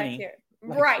have plenty.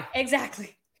 Right,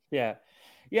 exactly. Yeah.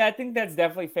 Yeah, I think that's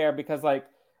definitely fair because like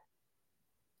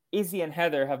Izzy and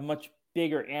Heather have much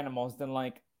bigger animals than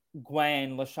like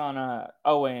Gwen, Lashana,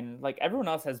 Owen. Like everyone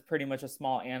else has pretty much a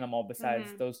small animal besides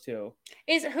those two.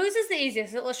 Whose is the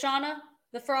easiest? Is it Lashana,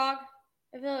 the frog?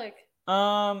 I feel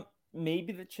like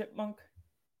maybe the chipmunk.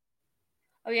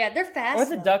 Oh yeah, they're fast. Or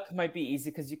the duck might be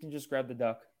easy because you can just grab the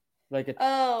duck. And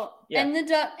the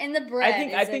duck and the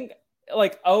bread. I think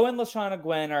like Owen, Lashana,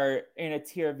 Gwen are in a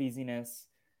tier of easiness.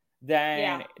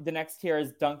 Then the next tier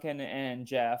is Duncan and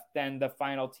Jeff. Then the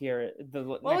final tier,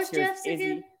 what was Jeff's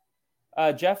again?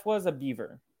 Jeff was a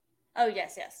beaver. Oh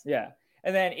yes. Yeah,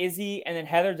 and then Izzy, and then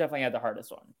Heather definitely had the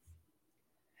hardest one.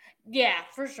 Yeah,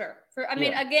 for sure.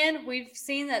 Again, we've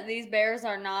seen that these bears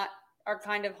are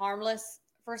kind of harmless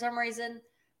for some reason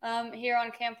here on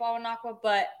Camp Wawanakwa,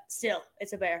 but still,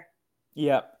 it's a bear.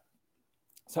 Yep.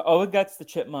 So Owen gets the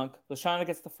chipmunk, Lashana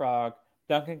gets the frog,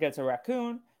 Duncan gets a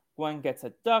raccoon, Gwen gets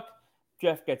a duck,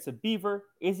 Jeff gets a beaver,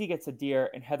 Izzy gets a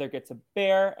deer, and Heather gets a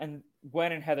bear. And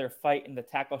Gwen and Heather fight in the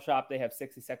tackle shop. They have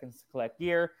 60 seconds to collect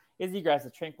gear. Izzy grabs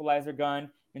a tranquilizer gun,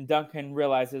 and Duncan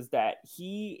realizes that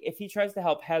if he tries to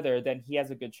help Heather, then he has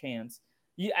a good chance.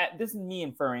 This is me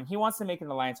inferring. He wants to make an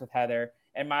alliance with Heather,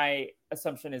 and my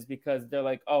assumption is because they're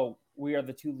like, oh, we are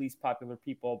the two least popular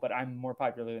people, but I'm more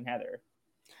popular than Heather.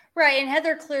 Right, and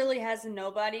Heather clearly has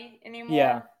nobody anymore.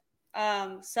 Yeah.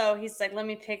 So he's like, let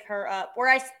me pick her up.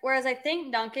 Whereas I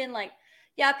think Duncan, like,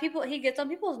 yeah, he gets on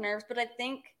people's nerves, but I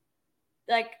think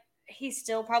like he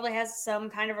still probably has some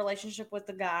kind of relationship with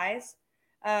the guys.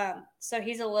 So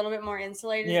he's a little bit more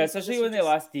insulated. Yeah, especially when they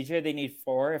lost DJ, they need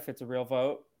 4 if it's a real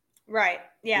vote. Right.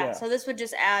 Yeah. So this would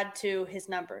just add to his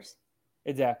numbers.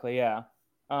 Exactly. Yeah.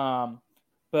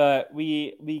 But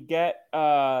we get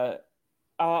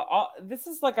this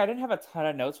is like I didn't have a ton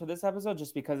of notes for this episode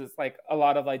just because it's like a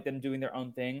lot of like them doing their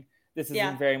own thing. This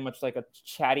isn't very much like a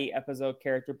chatty episode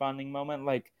character bonding moment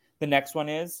like the next one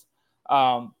is.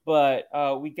 But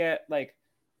we get like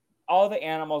all the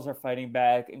animals are fighting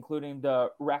back, including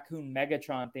the raccoon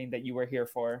Megatron thing that you were here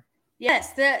for.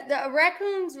 Yes, the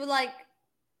raccoons were like,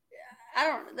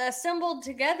 they assembled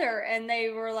together and they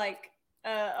were like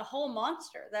a whole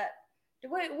monster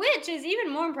which is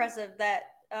even more impressive that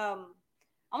I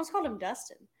almost called him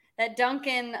Dustin, that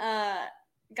Duncan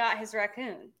got his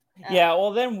raccoon. Yeah,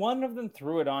 well then one of them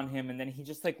threw it on him and then he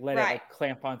just like let it like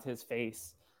clamp onto his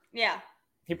face. Yeah.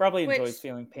 He probably enjoys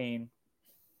feeling pain.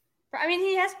 I mean,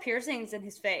 he has piercings in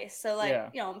his face, so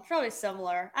like probably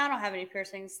similar. I don't have any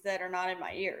piercings that are not in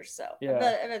my ears, so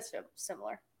but it's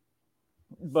similar.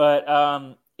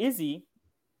 But Izzy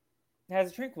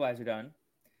has a tranquilizer gun,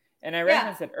 and I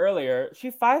referenced it earlier.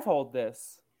 She 5-holed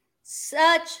this.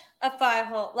 Such a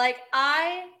 5-hole. Like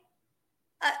I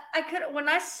could when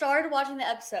I started watching the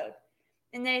episode,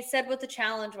 and they said what the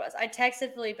challenge was. I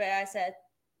texted Felipe. I said,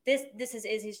 This is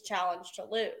Izzy's challenge to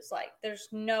lose. Like, there's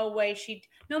no way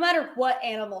no matter what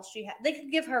animal she had, they could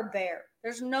give her a bear.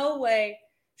 There's no way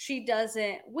she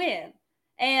doesn't win.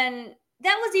 And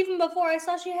that was even before I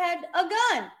saw she had a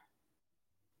gun.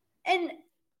 And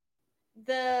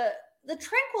the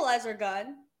tranquilizer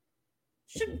gun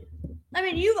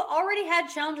you've already had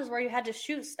challenges where you had to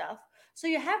shoot stuff. So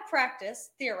you have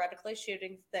practice, theoretically,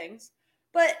 shooting things.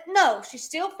 But no, she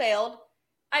still failed.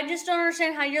 I just don't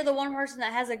understand how you're the one person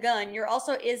that has a gun. You're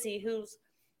also Izzy, who's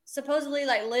supposedly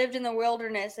like lived in the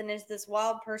wilderness and is this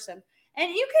wild person. And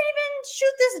you can't even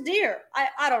shoot this deer.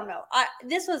 I don't know.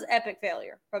 This was epic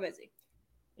failure from Izzy.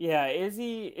 Yeah,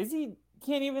 Izzy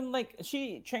can't even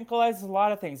she tranquilizes a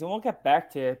lot of things. And we'll get back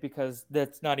to it because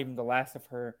that's not even the last of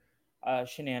her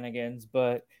shenanigans.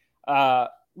 But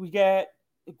we get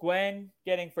Gwen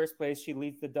getting first place. She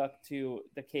leads the duck to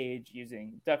the cage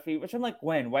using duck feet, which I'm like,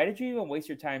 Gwen, why did you even waste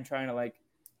your time trying to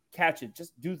catch it.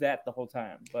 Just do that the whole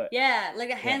time. But Yeah, like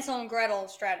a Hansel and Gretel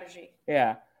strategy.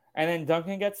 yeah. And then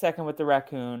Duncan gets second with the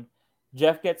raccoon.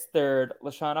 Jeff gets third.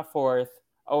 Lashana fourth.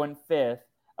 Owen fifth.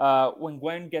 When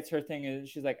Gwen gets her thing,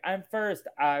 she's like, I'm first.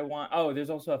 I want... Oh, there's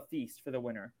also a feast for the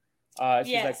winner. She's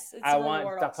Yes, like, it's a I want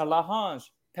reward duck à also. la hange,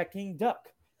 Peking duck,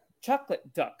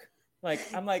 chocolate duck. Like,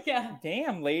 I'm like, Yeah.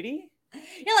 damn, lady.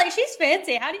 Yeah, like she's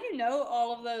fancy. How do you know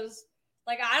all of those?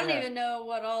 Like, I don't Yeah. even know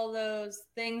what all those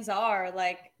things are.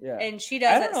 Like, Yeah. and she does.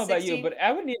 I don't at know about 60. you, but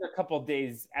I would need a couple of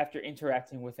days after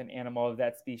interacting with an animal of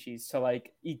that species to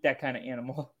like eat that kind of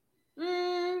animal.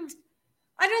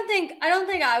 I don't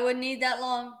think I would need that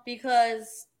long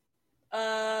because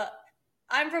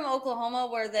I'm from Oklahoma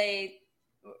where they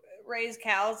raise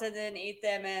cows and then eat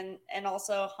them and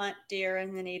also hunt deer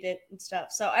and then eat it and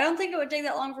stuff. So I don't think it would take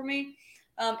that long for me.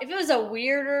 If it was a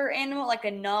weirder animal, like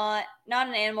a not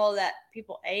an animal that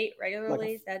people ate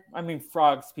regularly,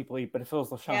 Frogs people eat, but if it was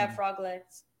Lashana, yeah, frog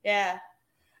legs, yeah.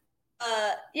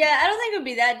 Yeah, I don't think it would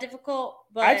be that difficult,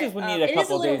 but I just would need a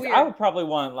couple of days. Weird. I would probably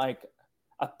want like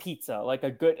a pizza, like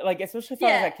a good, like especially if I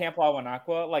was at Camp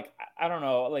Wawanakwa, like I don't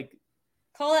know, like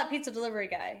call that pizza delivery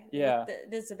guy. Yeah,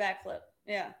 this is a backflip.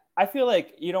 Yeah, I feel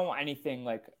like you don't want anything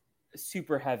like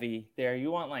super heavy there. You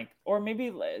want like, or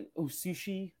maybe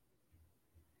sushi.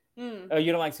 Oh,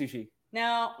 you don't like sushi?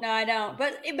 No, I don't.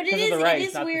 But it is rice, it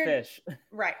is not weird. The fish.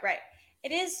 Right.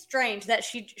 It is strange that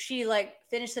she like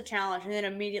finished the challenge and then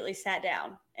immediately sat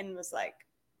down and was like,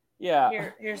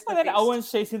 "Yeah, here's the." And then feast.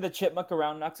 Owen's chasing the chipmunk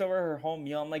around, knocks over her whole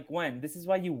meal. I'm like, Gwen, this is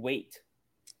why you wait.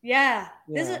 Yeah.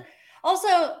 This is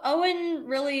also Owen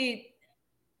really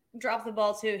dropped the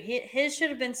ball too. His should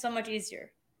have been so much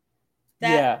easier.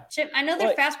 Chip, I know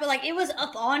they're fast, but like it was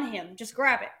up on him. Just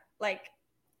grab it. Like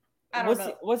I don't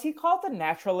know. Was he called the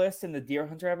naturalist in the Deer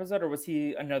Hunter episode, or was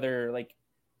he another like?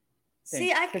 Thing?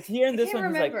 See, because here in this one,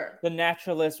 remember. He's like the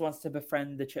naturalist wants to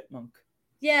befriend the chipmunk.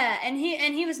 Yeah, and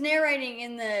he was narrating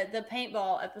in the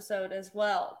paintball episode as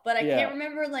well, but I can't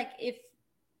remember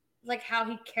how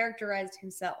he characterized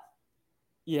himself.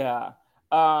 Yeah.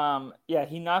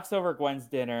 He knocks over Gwen's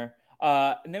dinner.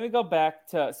 And then we go back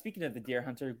to, speaking of the deer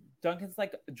hunter, Duncan's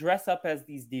like, dress up as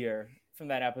these deer from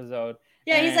that episode.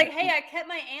 Yeah, he's like, hey, I kept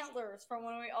my antlers from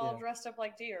when we all dressed up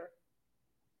like deer.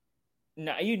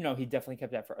 No, he definitely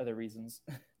kept that for other reasons.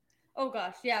 Oh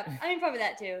gosh, yeah. I mean, probably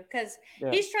that too, because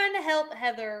he's trying to help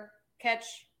Heather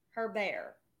catch her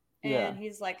bear. And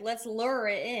he's like, let's lure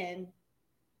it in.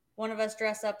 One of us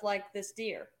dress up like this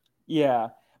deer. Yeah.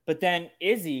 But then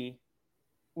Izzy,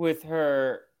 with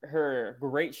her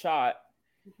great shot,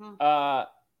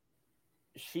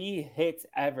 she hits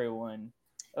everyone.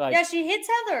 Like, yeah, she hits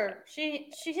Heather.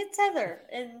 She hits Heather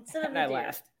instead of the deer. I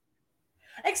laughed.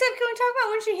 Except, can we talk about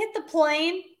when she hit the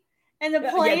plane and the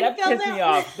plane that fell pissed down? me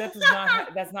off. That's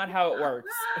not how it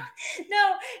works.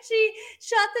 No, she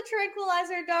shot the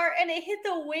tranquilizer dart and it hit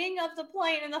the wing of the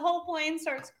plane and the whole plane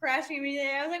starts crashing immediately.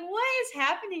 I was like, what is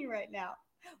happening right now?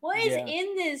 What is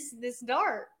in this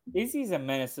dart? Izzy's a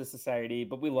menace to society,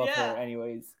 but we love her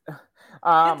anyways.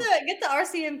 Get the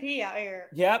RCMP out here.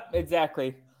 Yep,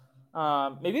 exactly.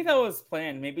 Maybe that was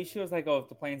planned. Maybe she was like, "Oh, if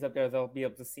the plane's up there, they'll be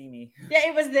able to see me." Yeah,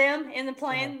 it was them in the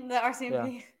plane, the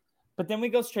RCMP. Yeah. But then we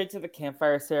go straight to the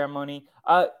campfire ceremony.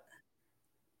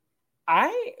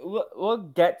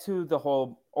 We'll get to the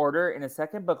whole order in a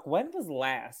second, but Gwen was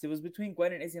last. It was between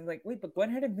Gwen and Izzy. I'm like, wait, but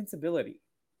Gwen had invincibility,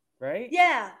 right?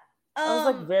 Yeah. I was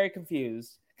like very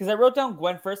confused because I wrote down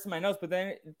Gwen first in my notes, but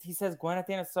then he says Gwen at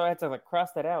the end, so I had to like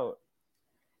cross that out.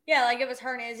 Yeah, like it was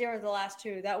her and Izzy were the last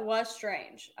two. That was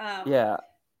strange. But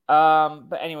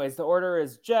anyways, the order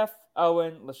is Jeff,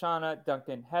 Owen, Lashana,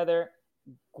 Duncan, Heather,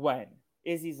 Gwen.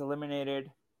 Izzy's eliminated.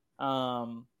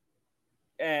 And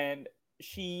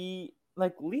she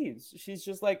like leaves. She's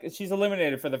just like, she's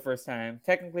eliminated for the first time.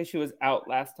 Technically she was out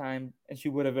last time and she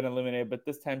would have been eliminated, but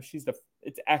this time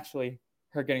it's actually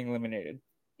her getting eliminated.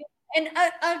 And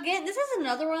again, this is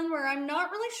another one where I'm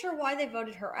not really sure why they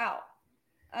voted her out.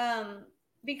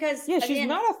 Because she's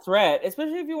not a threat,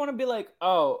 especially if you want to be like,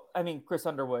 oh, I mean, Chris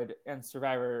Underwood and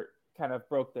Survivor kind of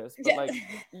broke this, but like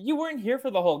you weren't here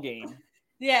for the whole game.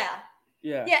 Yeah,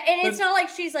 and it's not like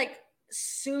she's like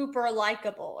super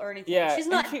likable or anything. Yeah, she's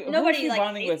not. Nobody like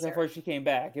bonding with before she came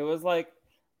back. It was like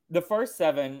the first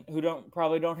 7 who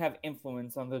probably don't have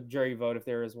influence on the jury vote if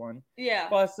there is one. Yeah.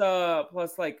 Plus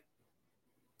like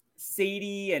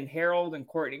Sadie and Harold and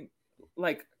Courtney.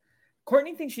 Like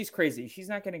Courtney thinks she's crazy. She's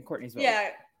not getting Courtney's vote.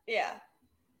 Yeah.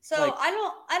 So like, I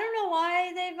don't know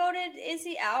why they voted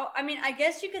Izzy out. I mean, I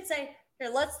guess you could say, here,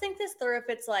 let's think this through. If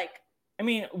it's like, I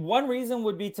mean, one reason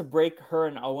would be to break her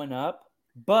and Owen up,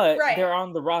 but they're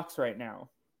on the rocks right now.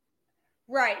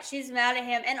 Right. She's mad at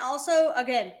him. And also,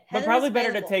 again, But Heather probably was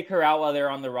better to available. take her out while they're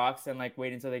on the rocks and like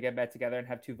wait until they get back together and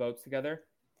have 2 votes together.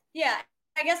 Yeah.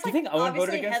 I guess Do you like think Owen voted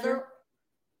obviously against Heather her?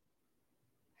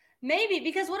 maybe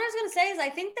because what I was gonna say is I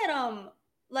think that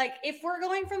like if we're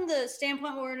going from the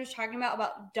standpoint where we're just talking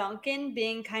about Duncan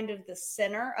being kind of the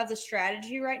center of the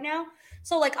strategy right now.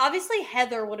 So like obviously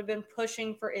Heather would have been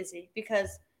pushing for Izzy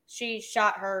because she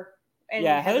shot her and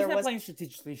Yeah, Heather Heather's not was playing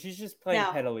strategically. She's just playing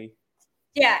no. pettily.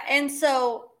 Yeah, and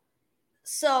so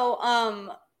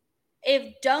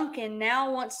if Duncan now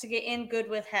wants to get in good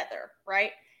with Heather,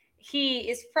 right? He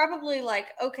is probably like,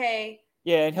 okay,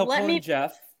 Yeah, and he'll let pull me in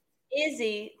Jeff.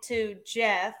 Izzy to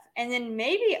Jeff, and then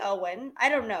maybe Owen. I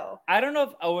don't know. I don't know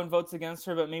if Owen votes against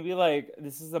her, but maybe like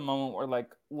this is the moment where like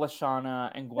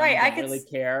Lashana and Gwen Right, I don't could really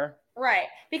care. right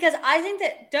because I think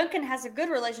that Duncan has a good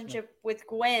relationship with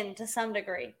Gwen to some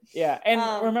degree. Yeah,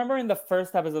 and remember in the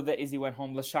first episode that Izzy went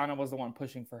home, Lashana was the one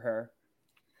pushing for her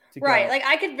to right, go. like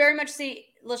I could very much see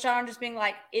Lashana just being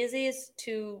like, Izzy is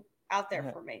too out there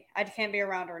Yeah. for me. I can't be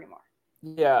around her anymore.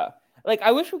 Yeah. Like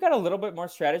I wish we got a little bit more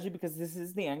strategy because this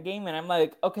is the end game, and I'm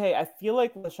like, okay, I feel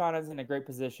like Lashana's in a great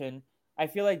position. I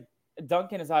feel like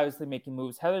Duncan is obviously making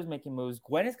moves. Heather's making moves.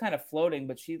 Gwen is kind of floating,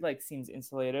 but she like seems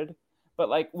insulated. But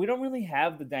like we don't really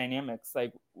have the dynamics.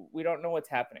 Like we don't know what's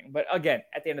happening. But again,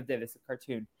 at the end of the day, this is a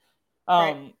cartoon.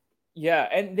 Right. Yeah,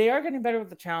 and they are getting better with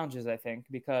the challenges, I think,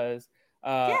 because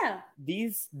Yeah.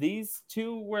 these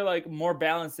two were like more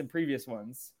balanced than previous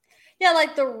ones. Yeah,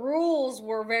 like the rules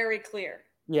were very clear.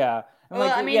 Yeah. And Well,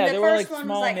 like I mean, yeah, the there were like first one was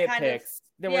small like kind of nitpicks.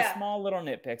 There were small little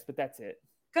nitpicks, but that's it.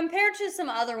 compared to some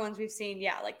other ones we've seen.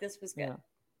 Yeah, like this was good.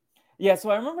 Yeah,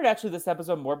 so I remembered actually this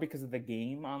episode more because of the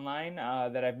game online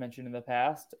that I've mentioned in the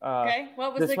past. Okay,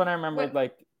 what was this one? I remembered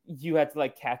like you had to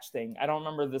like catch thing. I don't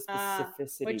remember the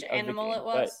specificity which of animal the game, it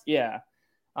was. but yeah.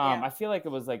 I feel like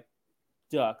it was like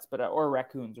ducks, but or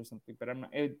raccoons or something, but I'm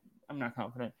not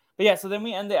confident. But yeah, so then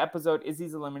we end the episode.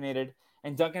 Izzy's eliminated,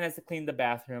 and Duncan has to clean the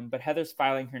bathroom, but Heather's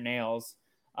filing her nails.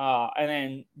 And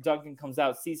then Duncan comes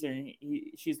out, sees her, and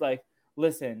she's like,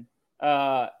 "Listen,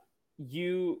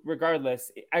 you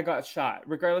regardless, I got shot.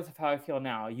 Regardless of how I feel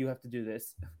now, you have to do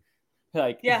this."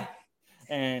 Like yeah,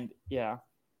 and yeah.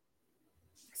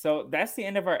 So that's the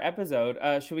end of our episode.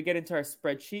 Should we get into our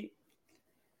spreadsheet?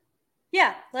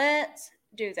 Yeah, let's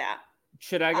do that.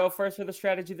 Should I go first for the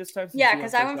strategy this time? Yeah,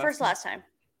 because I went first last time.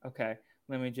 Okay,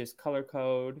 let me just color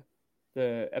code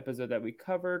the episode that we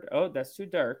covered. Oh, that's too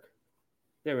dark.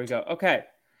 There we go. Okay,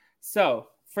 so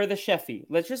for the Sheffy,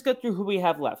 let's just go through who we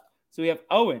have left. So we have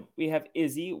Owen, we have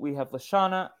Izzy, we have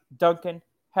Lashana, Duncan,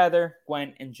 Heather,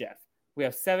 Gwen, and Jeff. We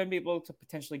have 7 people to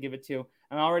potentially give it to.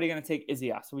 I'm already going to take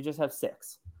Izzy off, so we just have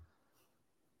 6.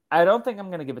 I don't think I'm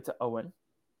going to give it to Owen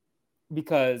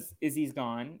because Izzy's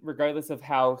gone, regardless of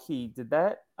how he did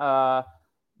that.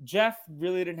 Jeff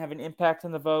really didn't have an impact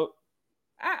on the vote.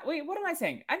 Wait, what am I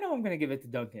saying? I know I'm going to give it to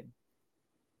Duncan.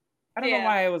 I don't know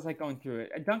why I was like going through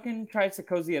it. Duncan tries to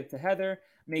cozy up to Heather,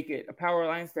 make it a power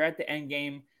alliance. They're at the end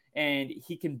game, and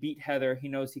he can beat Heather. He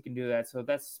knows he can do that, so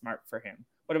that's smart for him.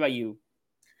 What about you?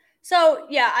 So,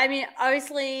 yeah, I mean,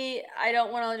 obviously, I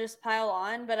don't want to just pile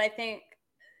on, but I think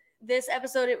this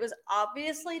episode, it was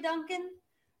obviously Duncan,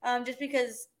 just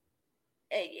because,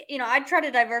 you know, I'd try to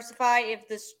diversify if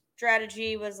the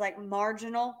strategy was like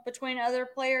marginal between other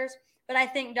players, but I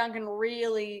think Duncan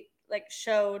really like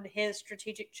showed his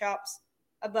strategic chops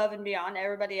above and beyond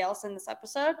everybody else in this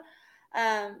episode.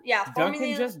 Yeah,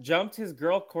 Duncan just jumped his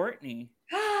girl Courtney.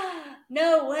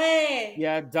 No way.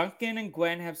 Yeah, Duncan and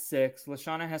Gwen have 6.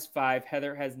 Lashana has 5.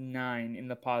 Heather has 9 in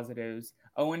the positives.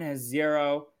 Owen has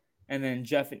 0. And then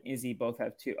Jeff and Izzy both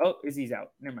have 2. Oh, Izzy's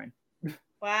out. Never mind.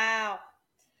 Wow.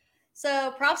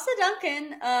 So props to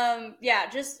Duncan. Yeah,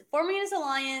 just forming his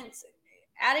alliance,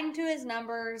 adding to his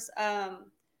numbers.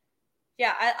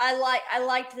 Yeah, I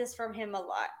liked this from him a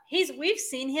lot. We've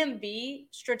seen him be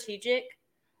strategic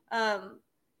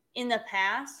in the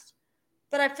past,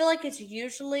 but I feel like it's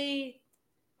usually,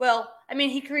 well, I mean,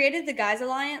 he created the Guys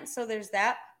Alliance, so there's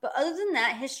that. But other than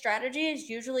that, his strategy is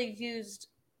usually used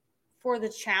for the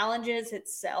challenges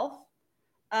itself,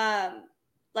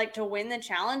 like to win the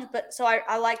challenge. But so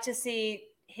I like to see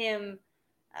him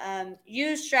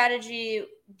use strategy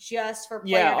just for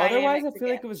player dynamics. Otherwise I feel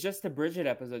like it was just the Bridget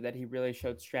episode that he really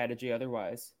showed strategy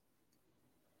otherwise.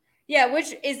 Yeah,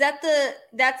 which is that's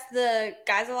the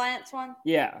Guys Alliance one?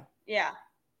 Yeah.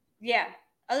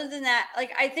 Other than that,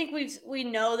 like I think we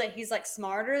know that he's like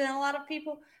smarter than a lot of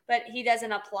people, but he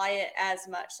doesn't apply it as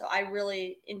much. So I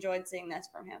really enjoyed seeing this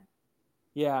from him.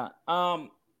 Yeah. And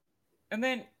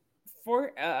then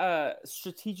for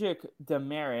strategic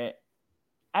demerit,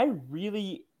 I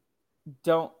really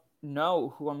don't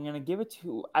know who I'm gonna give it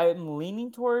to. I'm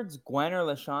leaning towards Gwen or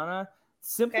Lashana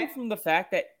simply Okay. from the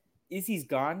fact that Izzy's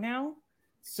gone now.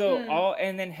 So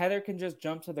and then Heather can just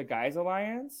jump to the guys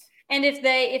alliance. And if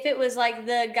it was like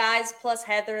the guys plus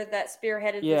Heather that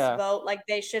spearheaded this Yeah. vote, like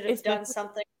they should have done Especially,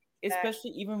 something.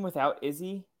 especially even without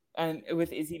Izzy. And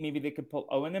with Izzy, maybe they could pull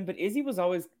Owen in, but Izzy was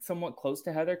always somewhat close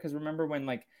to Heather because remember when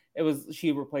like it was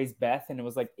she replaced Beth and it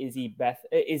was like Izzy,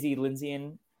 Lindsay,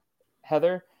 and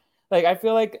Heather. Like I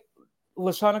feel like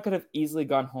Lashana could have easily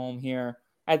gone home here.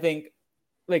 I think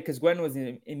like because Gwen was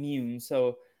immune,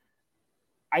 so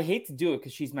I hate to do it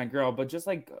because she's my girl, but just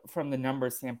like from the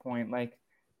numbers standpoint, like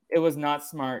it was not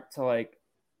smart to like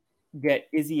get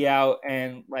Izzy out,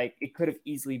 and like it could have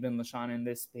easily been Lashana in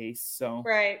this space. So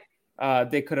Right.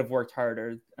 they could have worked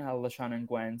harder, Lashana and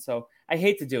Gwen. So I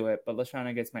hate to do it, but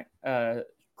Lashana gets my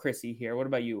Chrissy here. What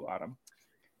about you, Autumn?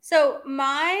 So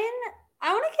mine,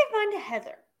 I want to give mine to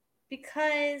Heather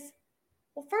because,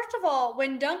 well, first of all,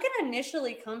 when Duncan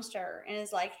initially comes to her and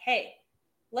is like, "Hey,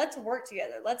 let's work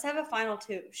together. Let's have a final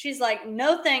two," she's like,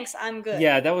 "No, thanks, I'm good."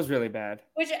 Yeah, that was really bad.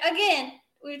 Which again,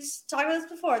 we just talked about this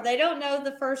before. They don't know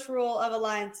the first rule of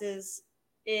alliances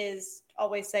is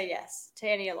always say yes to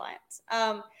any alliance.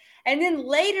 And then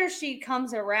later she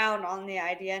comes around on the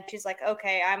idea and she's like,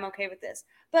 "Okay, I'm okay with this."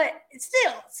 But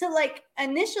still, so like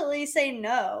initially say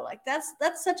no, like that's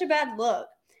such a bad look.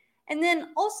 And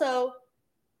then also,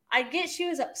 I get she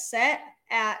was upset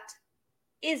at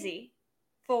Izzy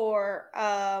for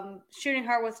shooting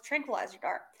her with a tranquilizer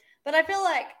dart, but I feel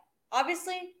like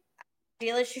obviously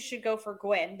ideally she should go for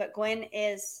Gwen, but Gwen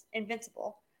is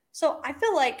invincible. So I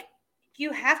feel like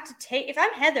you have to take, if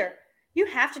I'm Heather, you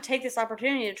have to take this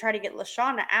opportunity to try to get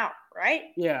Lashana out,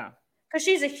 right? Yeah. Because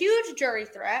she's a huge jury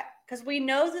threat. Because we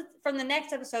know that from the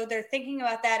next episode, they're thinking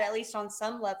about that at least on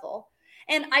some level.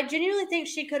 And I genuinely think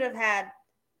she could have had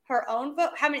her own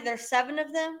vote. How many? There's 7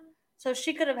 of them. So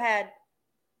she could have had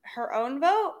her own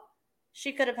vote.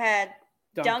 She could have had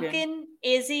Duncan,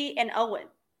 Izzy, and Owen.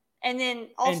 And then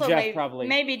also Jeff,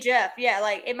 maybe Jeff. Yeah,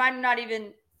 like it might not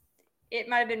even, it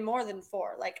might have been more than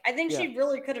 4. Like I think she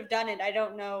really could have done it. I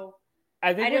don't know.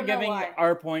 I think we're giving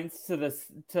our points to this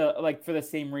like for the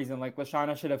same reason. Like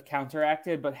Lashana should have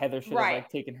counteracted, but Heather should have like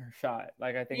taken her shot.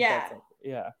 Like I think that's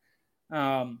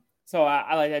So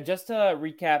I like that. Just to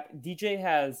recap, DJ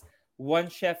has 1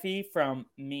 Sheffy from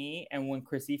me and 1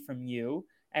 Chrissy from you,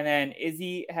 and then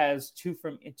Izzy has 2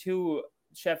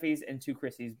 Sheffys and 2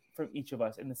 Chrissys from each of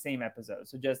us in the same episode.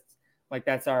 So just like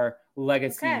that's our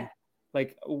legacy,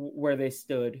 like where they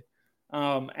stood.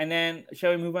 And then shall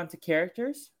we move on to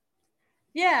characters?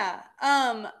 Yeah.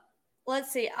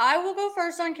 Let's see. I will go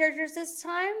first on characters this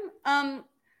time.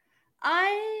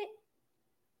 I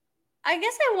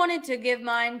guess I wanted to give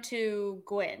mine to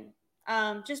Gwen.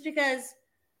 Just because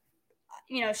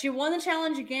she won the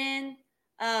challenge again.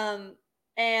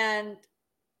 And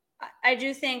I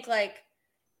do think like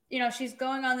she's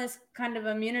going on this kind of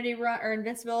immunity run or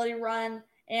invincibility run,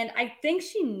 and I think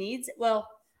she needs it. Well,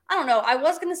 I don't know. I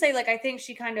was going to say, like, I think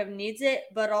she kind of needs it,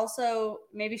 but also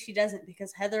maybe she doesn't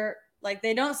because Heather, like,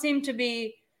 they don't seem to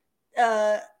be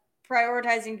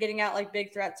prioritizing getting out, like,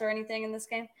 big threats or anything in this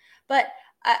game. But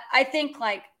I think,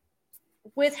 like,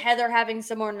 with Heather having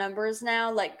some more numbers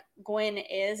now, like, Gwen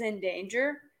is in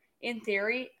danger, in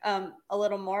theory, a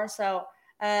little more. So,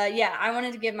 yeah, I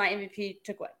wanted to give my MVP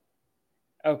to Gwen.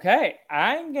 Okay.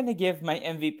 I'm going to give my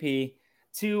MVP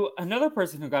to another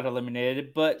person who got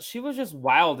eliminated, but she was just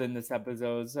wild in this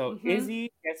episode. So Izzy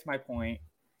gets my point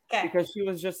because she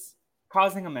was just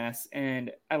causing a mess, and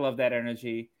I love that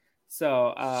energy.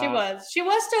 So she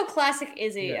was still classic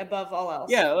Izzy above all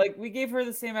else. Yeah, like we gave her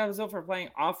the same episode for playing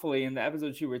awfully in the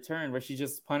episode she returned, where she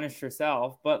just punished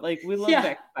herself. But like we love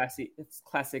that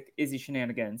classic Izzy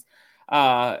shenanigans.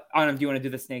 Autumn, do you want to do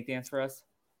the snake dance for us?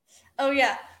 Oh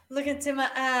yeah. Look into my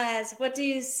eyes. What do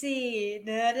you see?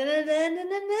 Na, na, na, na, na,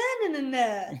 na, na,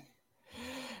 na.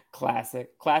 Classic.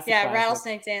 Yeah,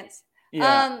 rattlesnake dance.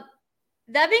 Yeah.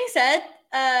 That being said,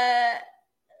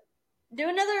 do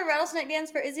another rattlesnake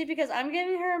dance for Izzy because I'm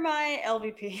giving her my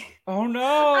LVP. Oh no!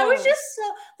 I was just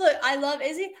I love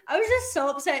Izzy. I was just so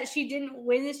upset she didn't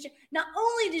win this. Not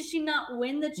only did she not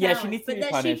win the challenge, but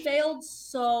that she failed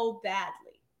so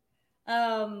badly.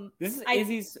 This is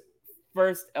Izzy's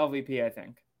first LVP, I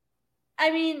think. I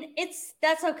mean,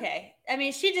 that's okay. I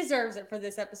mean, she deserves it for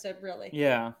this episode, really.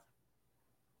 Yeah.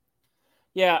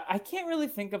 Yeah, I can't really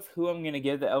think of who I'm going to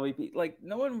give the LVP. Like,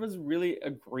 no one was really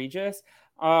egregious.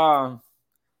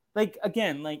 Like,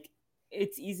 again, like,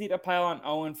 it's easy to pile on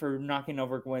Owen for knocking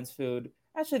over Gwen's food.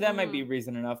 Actually, that might be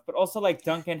reason enough. But also, like,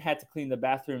 Duncan had to clean the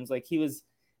bathrooms. Like, he was,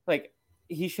 like,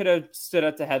 he should have stood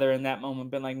up to Heather in that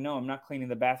moment, been like, no, I'm not cleaning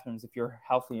the bathrooms if you're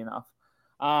healthy enough.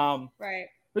 Right.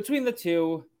 Between the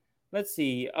two, let's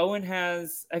see. Owen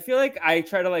has. I feel like I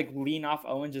try to like lean off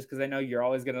Owen just because I know you're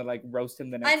always gonna like roast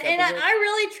him the next And episode. I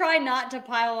really try not to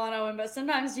pile on Owen, but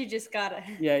sometimes you just gotta.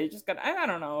 Yeah, you just got. I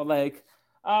don't know. Like,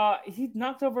 he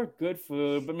knocked over good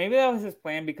food, but maybe that was his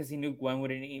plan because he knew Gwen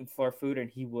wouldn't eat floor food and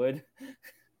he would.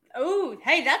 Oh,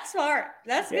 hey, that's smart.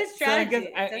 That's good strategy.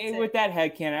 So I guess with that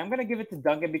headcanon, I'm gonna give it to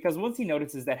Duncan because once he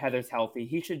notices that Heather's healthy,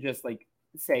 he should just like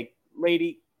say,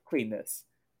 "Lady, clean this."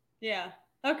 Yeah.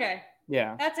 Okay.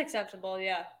 Yeah. That's acceptable.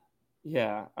 Yeah.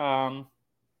 Yeah.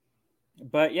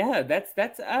 But yeah,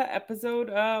 that's episode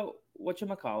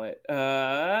whatchamacallit?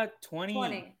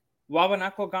 20.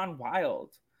 Wabanako Gone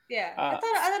Wild. Yeah. I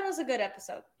thought it was a good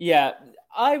episode. Yeah.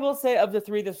 I will say of the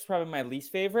three, this is probably my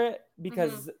least favorite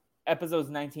because episodes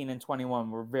 19 and 21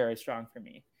 were very strong for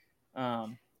me.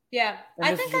 Yeah.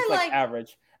 I think I like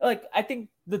average. Like I think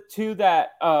the two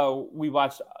that we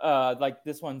watched like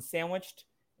this one sandwiched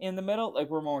in the middle, like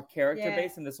were more character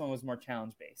based and this one was more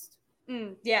challenge based.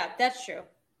 Yeah, that's true.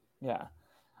 Yeah.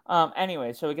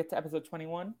 Anyway, shall we get to episode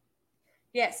 21?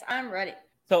 Yes, I'm ready.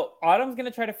 So Autumn's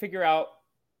gonna try to figure out.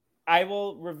 I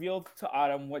will reveal to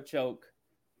Autumn what joke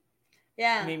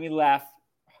made me laugh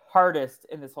hardest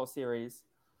in this whole series.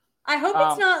 I hope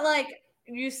it's not like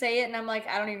you say it and I'm like,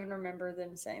 I don't even remember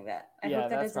them saying that. I hope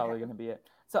that's probably going to be it.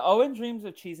 So Owen dreams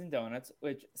of cheese and donuts,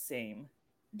 which same.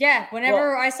 Yeah,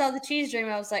 whenever I saw the cheese dream,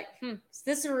 I was like,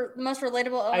 this is the most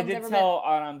relatable Owen's ever been. I did tell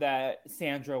Autumn that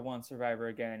Sandra won Survivor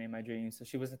again in my dreams, so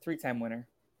she was a 3-time winner.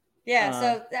 Yeah,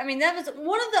 so, I mean, that was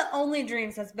one of the only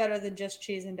dreams that's better than just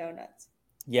cheese and donuts.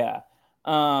 Yeah.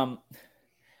 I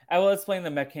will explain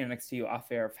the mechanics to you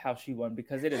off air of how she won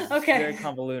because it is very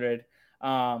convoluted.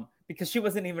 Because she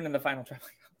wasn't even in the final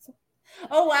traveling council.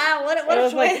 Oh wow, what a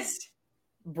twist!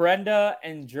 Like Brenda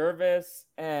and Jervis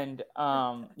and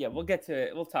we'll get to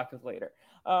it. We'll talk it later.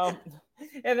 And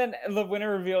then the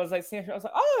winner reveal was like Sandra. I was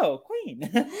like, oh, Queen!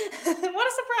 What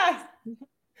a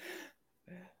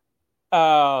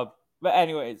surprise! But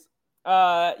anyways,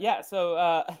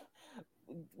 so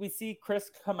we see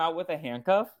Chris come out with a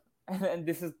handcuff, and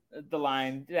this is the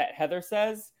line that Heather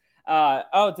says.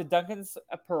 Did Duncan's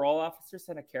parole officer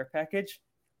send a care package?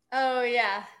 Oh,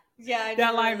 yeah. Yeah.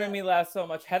 That line made me laugh so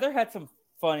much. Heather had some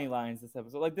funny lines this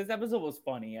episode. Like, this episode was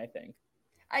funny, I think.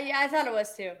 I thought it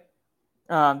was too.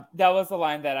 That was the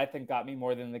line that I think got me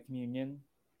more than the communion.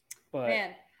 But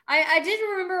man, I did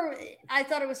remember. I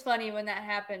thought it was funny when that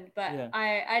happened, but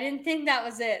I didn't think that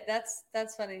was it.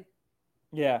 That's funny.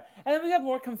 Yeah, and then we have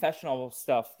more confessional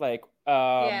stuff like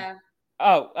yeah.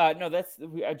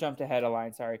 I jumped ahead a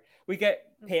line. Sorry. We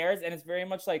get pairs, and it's very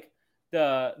much like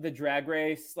the drag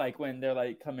race, like when they're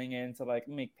like coming in to like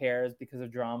make pairs because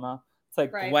of drama. It's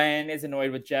like Gwen is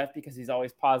annoyed with Jeff because he's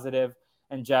always positive,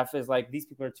 and Jeff is like, these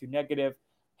people are too negative.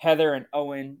 Heather and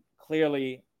Owen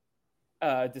clearly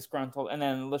disgruntled, and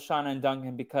then Lashana and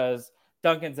Duncan because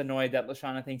Duncan's annoyed that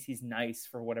Lashana thinks he's nice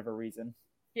for whatever reason.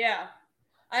 Yeah,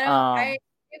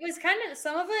 it was kind of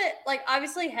some of it. Like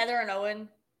obviously Heather and Owen,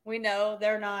 we know they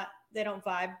don't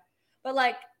vibe, but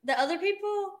like the other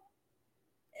people,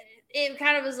 it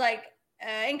kind of was like,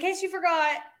 in case you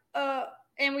forgot,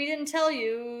 and we didn't tell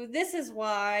you, this is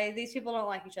why these people don't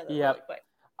like each other really quick.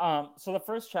 So the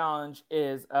first challenge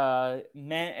is men.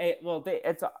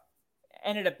 It's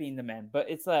ended up being the men, but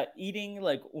it's eating.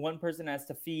 Like one person has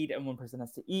to feed and one person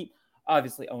has to eat.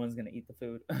 Obviously, Owen's gonna eat the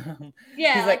food.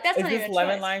 Yeah, he's like, that's is not this even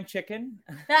lemon choice. lime chicken?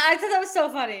 I thought that was so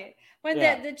funny when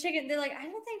the chicken. They're like, I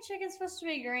don't think chicken's supposed to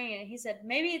be green. And he said,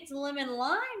 maybe it's lemon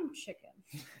lime chicken.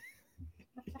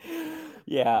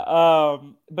 Yeah.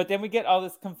 But then we get all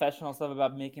this confessional stuff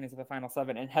about making it to the final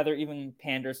 7, and Heather even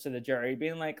panders to the jury,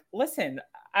 being like, "Listen,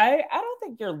 I don't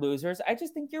think you're losers. I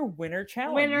just think you're winner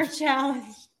challenge." Winner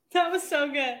challenge. That was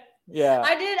so good. Yeah.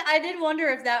 I did wonder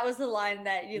if that was the line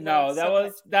that you loved.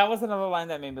 No, that was another line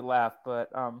that made me laugh, but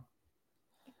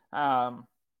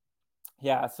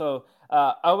yeah, so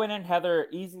Owen and Heather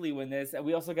easily win this. And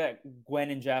we also got Gwen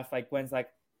and Jeff. Like Gwen's like,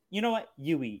 you know what?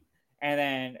 You eat. And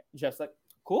then Jeff's like,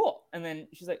 cool. And then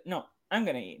she's like, no, I'm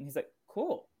gonna eat. And he's like,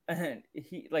 cool. And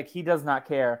he does not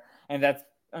care. And that's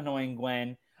annoying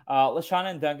Gwen.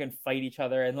 Lashana and Duncan fight each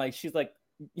other, and like she's like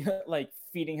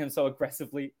feeding him so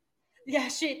aggressively. Yeah,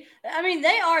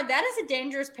 they are. That is a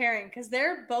dangerous pairing because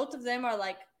both of them are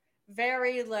like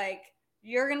very like,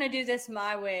 you're gonna do this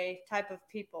my way type of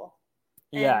people.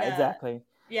 Yeah, exactly.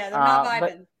 Yeah, they're not vibing.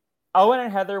 But Owen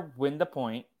and Heather win the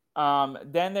point.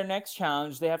 Then their next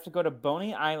challenge, they have to go to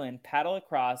Boney Island, paddle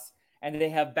across, and they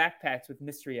have backpacks with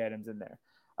mystery items in there.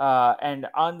 And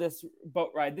on this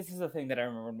boat ride, this is the thing that I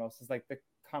remember most is like the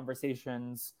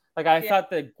conversations. Like I thought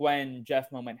the Gwen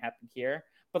Jeff moment happened here,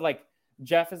 but like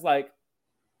Jeff is like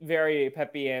very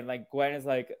peppy and like Gwen is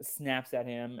like snaps at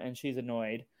him and she's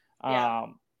annoyed. Yeah.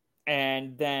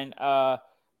 And then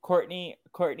Courtney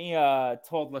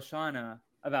told Lashana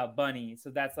about Bunny, so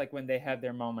that's like when they had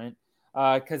their moment.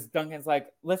 Because Duncan's like,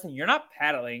 listen, you're not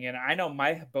paddling, and I know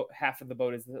my boat, half of the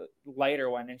boat is the lighter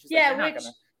one, and she's like, you're not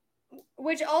gonna.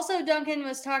 Which also Duncan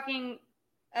was talking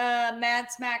mad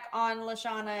smack on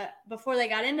Lashana before they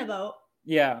got in the boat.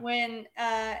 Yeah. When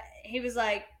he was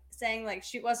like saying like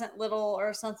she wasn't little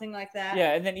or something like that.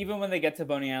 Yeah, and then even when they get to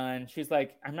Boney Island, she's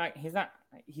like,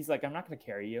 he's like, I'm not gonna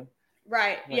carry you.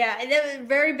 Right. Like, yeah, and that was a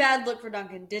very bad look for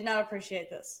Duncan. Did not appreciate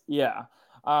this. Yeah.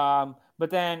 But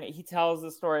then he tells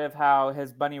the story of how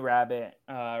his bunny rabbit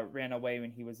ran away when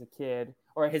he was a kid,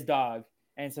 or his dog,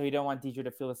 and so he didn't want Deidre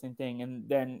to feel the same thing. And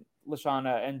then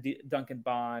Lashana and Duncan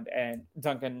bond, and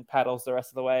Duncan paddles the rest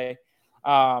of the way.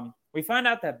 We find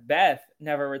out that Beth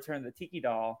never returned the tiki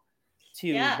doll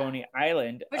to Boney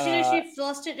Island. But she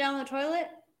flushed it down the toilet?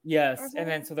 Yes, and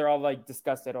then so they're all like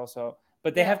disgusted also.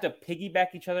 But they have to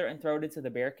piggyback each other and throw it into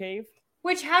the bear cave.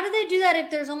 Which, how do they do that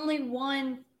if there's only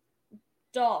one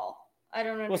doll? I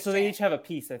don't understand. Well, so they each have a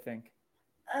piece, I think.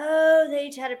 Oh, they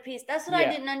each had a piece. That's what I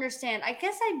didn't understand. I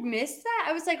guess I missed that.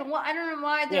 I was like, well, I don't know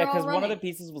why they're all running. Yeah, because one of the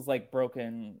pieces was like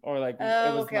broken or like it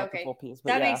was not the full piece. But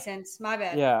that makes sense. My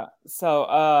bad. Yeah.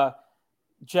 So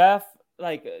Jeff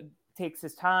like takes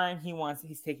his time.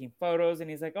 He's taking photos and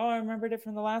he's like, oh, I remembered it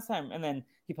from the last time. And then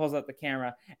he pulls out the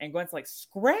camera and Gwen's like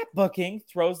scrapbooking,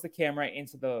 throws the camera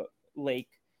into the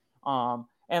lake, and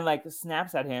like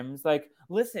snaps at him. It's like,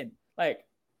 listen, like,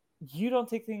 you don't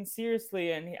take things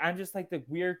seriously, and I'm just like the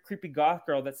weird creepy goth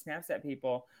girl that snaps at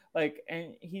people, like,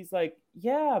 and he's like,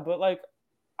 yeah, but like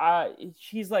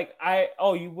she's like,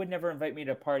 you would never invite me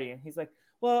to a party, and he's like,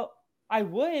 well, I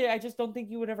would, I just don't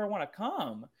think you would ever want to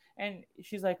come. And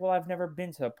she's like, well, I've never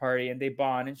been to a party. And they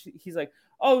bond, and he's like,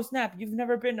 oh snap, you've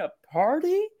never been to a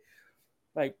party?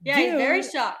 Like, yeah, dude. He's very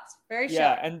shocked,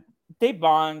 yeah, and they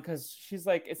bond because she's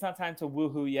like, it's not time to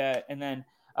woohoo yet. And then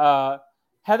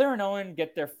Heather and Owen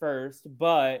get there first,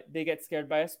 but they get scared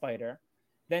by a spider.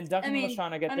 Then Duncan and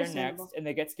Lashana get there next, and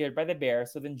they get scared by the bear.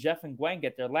 So then Jeff and Gwen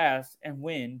get there last and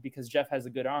win because Jeff has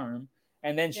a good arm.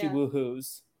 And then she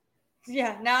woohoos.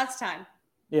 Yeah, now it's time.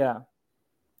 Yeah.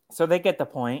 So they get the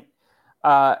point.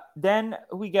 Then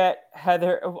we get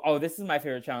Heather. Oh, this is my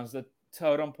favorite challenge, the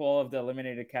totem pole of the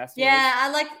eliminated castaways. Yeah, I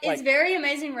like it's very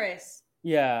Amazing Race.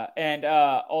 Yeah, and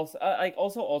also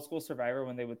Old School Survivor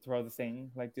when they would throw the thing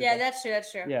like. That's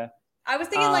true. Yeah, I was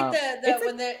thinking like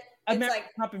it's like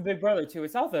American Big Brother too.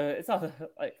 It's all the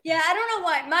like. Yeah, I don't know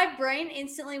why my brain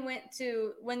instantly went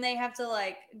to when they have to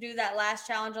like do that last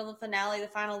challenge on the finale, the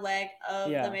final leg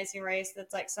of the Amazing Race.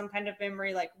 That's like some kind of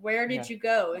memory. Like, where did you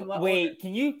go and what? Wait, order?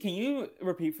 Can you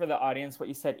repeat for the audience what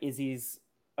you said? Izzy's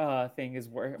thing is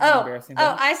more embarrassing.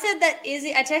 I said that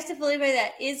Izzy. I texted Felipe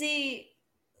that Izzy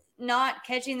not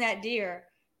catching that deer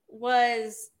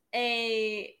was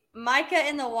a Micah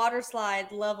in the water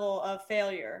slide level of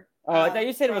failure. Oh, I thought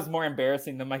you said it was more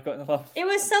embarrassing than Micah in the level. It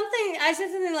was something, I said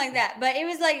something like that, but it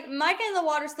was like Micah in the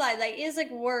water slide, like, is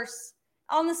like worse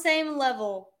on the same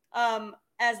level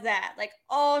as that. Like,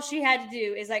 all she had to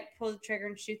do is like pull the trigger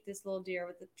and shoot this little deer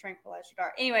with the tranquilizer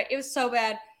dart. Anyway, it was so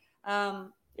bad.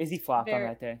 Izzy flopped on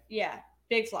that day. Yeah,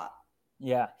 big flop.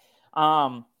 Yeah.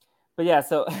 But yeah,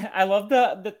 so I love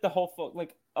the whole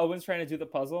like Owen's trying to do the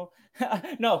puzzle.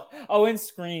 No, Owen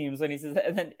screams and he says,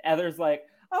 and then Heather's like,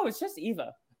 "Oh, it's just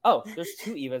Eva." Oh, there's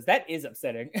two Evas. That is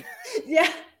upsetting. Yeah,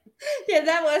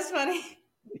 that was funny.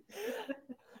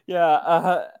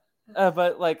 Yeah,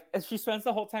 but like she spends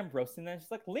the whole time roasting them.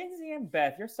 She's like, "Lindsay and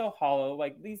Beth, you're so hollow.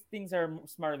 Like these things are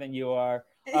smarter than you are."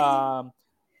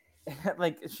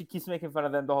 Like she keeps making fun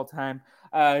of them the whole time.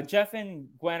 Jeff and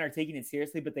Gwen are taking it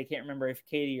seriously, but they can't remember if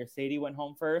Katie or Sadie went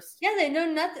home first. Yeah, they know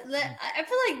nothing. I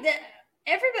feel like that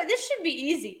everybody. This should be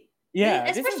easy. Yeah,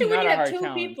 especially when you have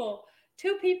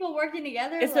two people working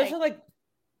together. Especially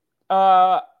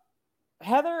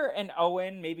Heather and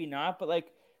Owen, maybe not, but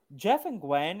like Jeff and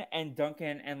Gwen and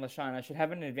Duncan and Lashana should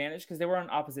have an advantage because they were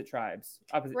on opposite tribes.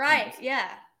 Right? Teams. Yeah.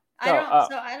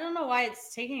 So I don't know why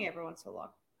it's taking everyone so long.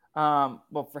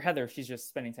 Well, for Heather, she's just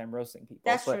spending time roasting people.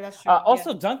 That's true.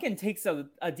 Also, Duncan takes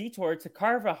a detour to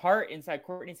carve a heart inside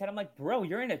Courtney's head. I'm like, bro,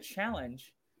 you're in a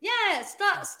challenge. Yeah,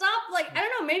 stop. Like, I don't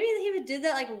know. Maybe he did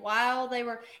that like while they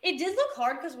were. It did look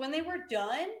hard because when they were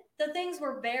done, the things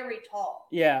were very tall.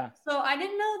 Yeah. So I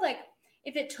didn't know like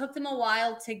if it took them a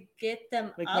while to get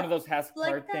them like up one of those house like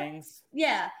card things.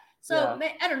 Yeah, So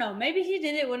I don't know. Maybe he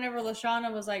did it whenever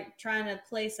Lashana was like trying to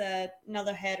place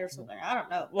another head or something. I don't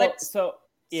know. Well, But so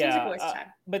seems like a yeah, waste of time.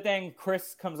 but then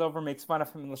Chris comes over, makes fun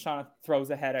of him, and Lashana throws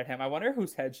a head at him. I wonder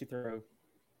whose head she threw.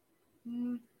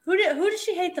 Who did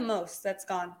she hate the most? That's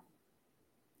gone.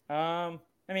 I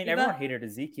mean, Eva? everyone hated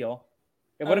Ezekiel.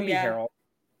 It wouldn't be yeah. Harold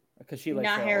because she likes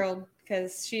Not Harold. Harold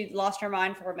because she lost her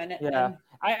mind for a minute. Yeah, And,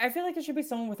 I feel like it should be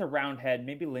someone with a round head,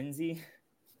 maybe Lindsay.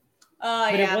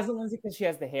 but It wasn't Lindsay because she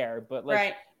has the hair, but like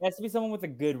right. it has to be someone with a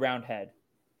good round head.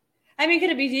 I mean, could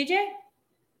it be DJ?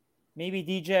 Maybe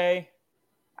DJ.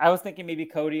 I was thinking maybe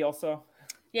Cody also.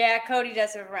 Yeah, Cody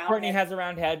does have a round Courtney head. has a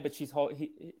round head, but he's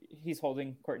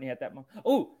holding Courtney at that moment.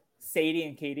 Oh, Sadie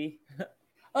and Katie.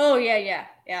 Oh, yeah.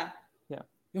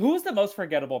 Who was the most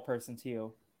forgettable person to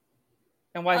you?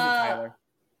 And why is it Tyler?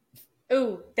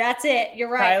 Ooh, that's it. You're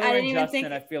right. Tyler I didn't and even Justin,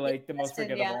 think. I feel like the most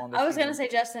forgettable on this I was going to season.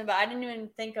 say Justin, but I didn't even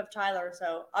think of Tyler.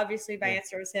 So obviously my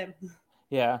answer was him.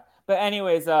 Yeah. But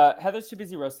anyways, Heather's too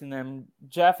busy roasting them.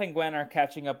 Jeff and Gwen are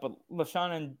catching up, but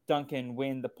LaShawn and Duncan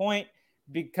win the point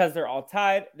because they're all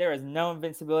tied. There is no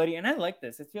invincibility. And I like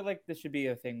this. I feel like this should be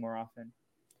a thing more often.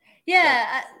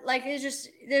 Yeah, like it's just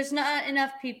there's not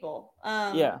enough people.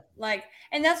 Like,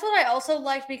 and that's what I also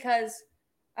liked because,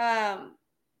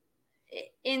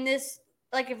 in this,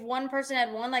 like if one person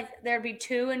had one, like there'd be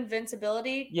two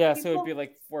invincibility. Yeah, people. so it'd be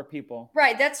like 4 people.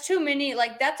 Right, that's too many.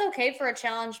 Like that's okay for a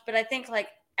challenge, but I think like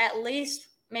at least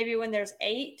maybe when there's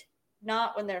 8,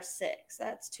 not when there's 6.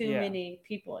 That's too many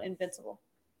people invincible.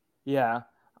 Yeah.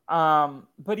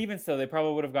 But even so, they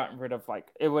probably would have gotten rid of like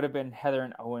it would have been Heather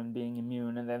and Owen being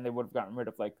immune, and then they would have gotten rid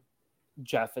of like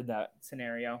Jeff in that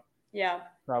scenario. Yeah,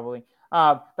 probably.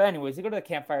 But anyways, you go to the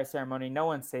campfire ceremony. No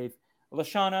one's safe.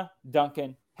 Lashana,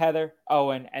 Duncan, Heather,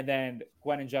 Owen, and then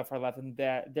Gwen and Jeff are left, and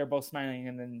they're both smiling,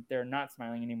 and then they're not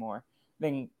smiling anymore.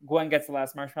 Then Gwen gets the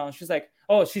last marshmallow, and she's like,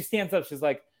 "Oh," she stands up. She's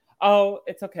like, "Oh,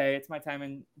 it's okay, it's my time."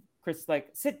 And Chris is like,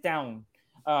 "Sit down."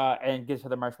 And gives her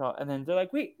the marshmallow, and then they're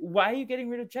like, "Wait, why are you getting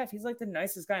rid of Jeff? He's like the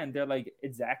nicest guy." And they're like,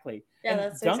 "Exactly." Yeah, and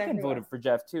that's Duncan exactly voted why. for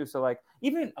Jeff too. So like,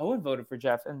 even Owen voted for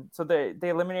Jeff, and so they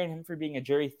eliminated him for being a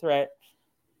jury threat.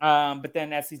 But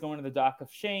then as he's going to the dock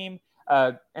of shame,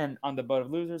 and on the boat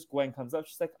of losers, Gwen comes up.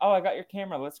 She's like, "Oh, I got your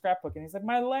camera. Let's scrapbook." And he's like,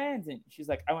 "My lens." And she's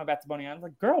like, "I went back to Boney Island." I'm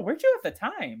like, "Girl, where'd you have the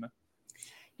time?"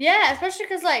 Yeah, especially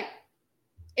because like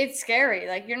it's scary.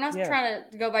 Like you're not trying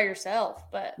to go by yourself,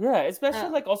 but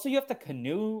especially like also you have to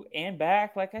canoe and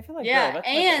back. Like I feel like yeah. girl, that's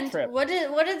And like a trip. what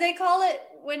did they call it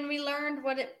when we learned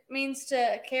what it means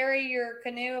to carry your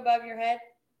canoe above your head?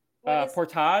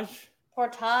 Portage.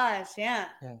 Portage, yeah.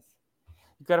 Yes,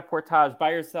 you got a portage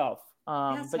by yourself.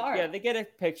 But hard. yeah, they get a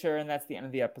picture, and that's the end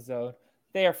of the episode.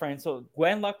 They are friends. So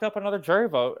Gwen locked up another jury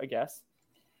vote, I guess.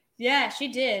 Yeah, she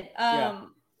did.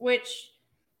 Which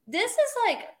this is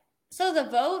like. So the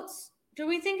votes, do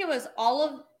we think it was all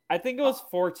of... I think it was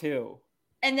 4-2.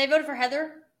 And they voted for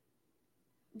Heather?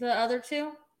 The other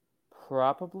 2?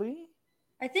 Probably.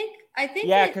 I think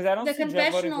yeah, because I don't see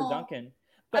Jeff voting for Duncan.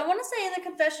 But I want to say in the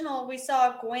confessional, we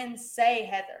saw Gwen say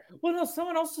Heather. Well, no,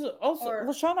 someone also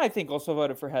Lashana, I think, also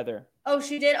voted for Heather. Oh,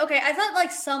 she did? Okay, I thought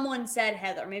like someone said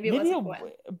Heather. Maybe it wasn't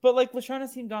Gwen. But like Lashana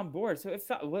seemed on board. So it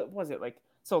felt, what was it? Like,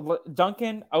 so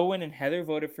Duncan, Owen, and Heather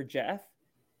voted for Jeff.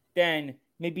 Then...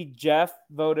 maybe Jeff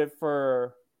voted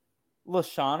for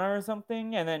Lashana or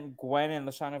something, and then Gwen and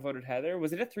Lashana voted Heather.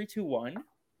 Was it a 3-2-1?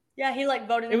 Yeah, he like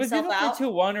voted himself out. It was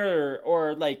either 3-2-1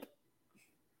 or like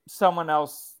someone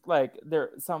else. Like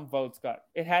some votes got.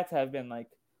 It had to have been like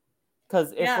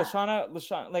because if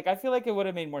Lashana, like I feel like it would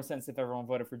have made more sense if everyone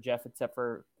voted for Jeff except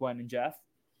for Gwen and Jeff.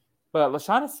 But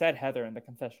Lashana said Heather in the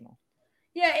confessional.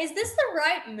 Yeah, is this the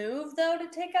right move though to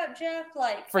take out Jeff?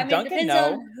 Like, for Duncan,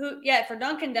 no. On who, yeah, for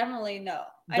Duncan, definitely no.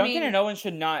 Duncan and Owen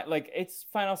should not it's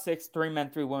final 6, 3 men,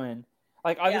 3 women.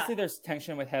 Like obviously there's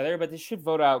tension with Heather, but they should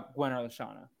vote out Gwen or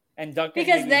Lashana and Duncan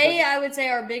because they, I would say,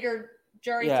 are bigger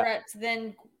jury threats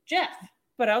than Jeff.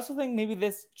 But I also think maybe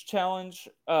this challenge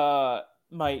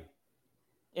might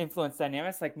influence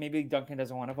dynamics. Like maybe Duncan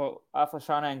doesn't want to vote off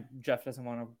Lashana and Jeff doesn't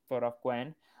want to vote off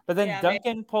Gwen. But then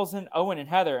Duncan pulls in Owen and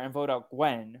Heather and vote out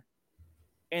Gwen.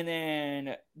 And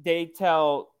then they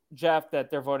tell Jeff that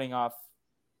they're voting off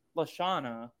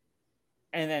Lashana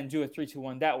and then do a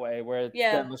 3-2-1 that way where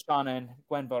then Lashana and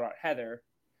Gwen vote out Heather.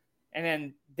 And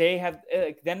then they have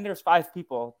then there's 5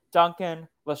 people. Duncan,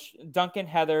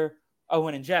 Heather,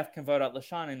 Owen, and Jeff can vote out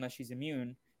Lashana unless she's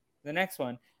immune. The next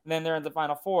one. And then they're in the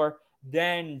final 4.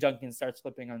 Then Duncan starts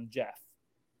flipping on Jeff.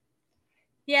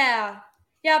 Yeah.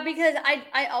 Yeah, because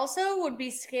I also would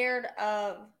be scared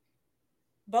of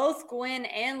both Gwen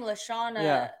and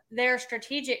Lashana, their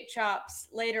strategic chops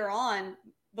later on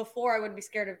before I would be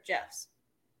scared of Jeff's.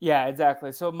 Yeah,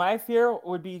 exactly. So my fear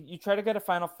would be you try to get a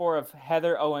final four of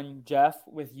Heather, Owen, Jeff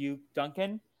with you,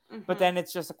 Duncan, but Hmm. then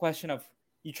it's just a question of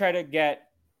you try to get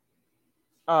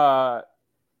uh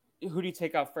who do you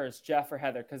take out first, Jeff or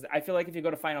Heather? Because I feel like if you go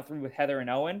to final three with Heather and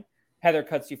Owen, Heather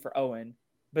cuts you for Owen,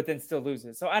 but then still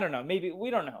loses. So I don't know. Maybe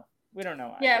we don't know. We don't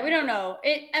know. Yeah, we don't know.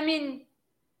 I mean,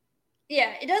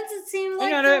 yeah, it doesn't seem And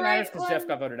like none of the it matters right because Jeff one.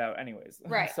 got voted out anyways.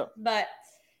 Right. So But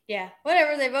yeah,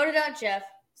 whatever. They voted out Jeff.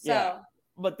 So yeah.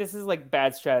 But this is like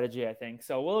bad strategy, I think.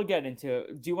 So we'll get into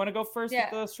it. Do you want to go first with yeah.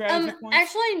 the strategy points?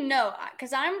 Actually no,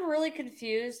 because I'm really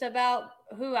confused about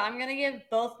who I'm gonna give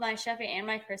both my Sheffy and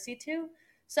my Chrissy to.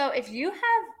 So if you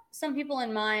have some people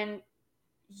in mind,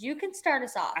 you can start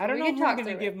us off I and don't we know can who I'm talk going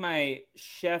to through give it. my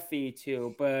Sheffy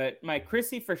to, but my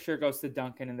Chrissy for sure goes to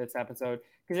Duncan in this episode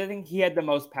because I think he had the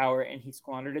most power and he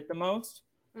squandered it the most.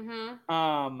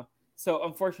 Mm-hmm. So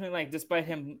unfortunately, like despite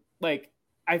him, like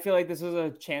I feel like this was a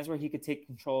chance where he could take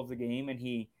control of the game and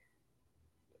he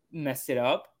messed it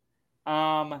up.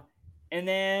 Um, and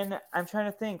then I'm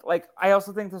trying to think. Like I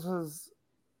also think this was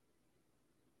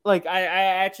like I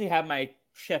actually have my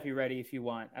Sheffy ready if you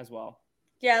want as well.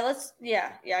 Yeah,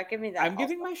 give me that I'm also.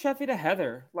 giving my Sheffy to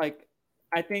Heather. Like,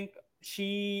 I think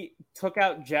she took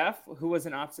out Jeff, who was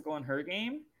an obstacle in her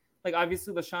game. Like,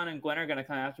 obviously, LaShawn and Gwen are going to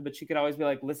come after, but she could always be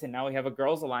like, listen, now we have a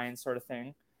girls' alliance sort of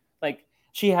thing. Like,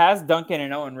 she has Duncan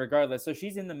and Owen regardless. So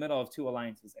she's in the middle of two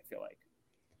alliances, I feel like.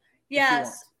 If she Yes.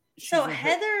 wants. So She's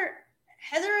in her.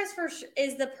 Heather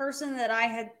is the person that I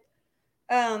had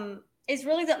is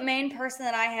really the main person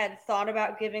that I had thought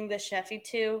about giving the Sheffy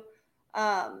to.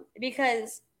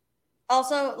 Because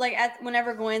also like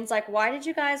whenever Gwen's like, why did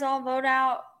you guys all vote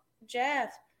out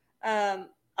Jeff?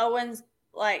 Owen's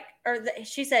like,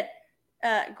 she said,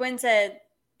 Gwen said,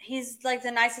 he's like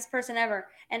the nicest person ever.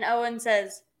 And Owen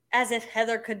says, as if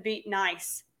Heather could beat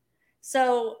nice.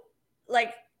 So,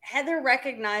 like, Heather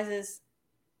recognizes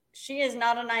she is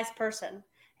not a nice person.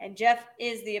 And Jeff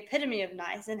is the epitome of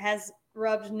nice and has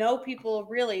rubbed no people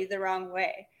really the wrong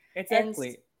way. And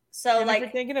Exactly. so, And if like, you're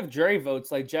thinking of jury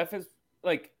votes, like Jeff is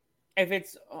like, if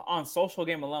it's on social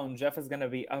game alone, Jeff is going to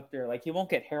be up there. Like, he won't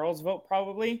get Harold's vote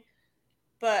probably.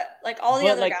 but like all the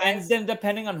But other like, guys, and then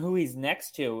depending on who he's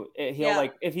next to, he'll yeah,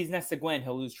 like if he's next to Gwen,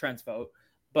 he'll lose Trent's vote.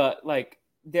 But like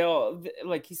they'll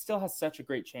like he still has such a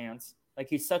great chance. Like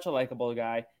he's such a likable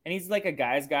guy, and he's like a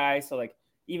guy's guy. So like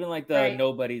even like the right.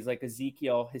 nobodies, like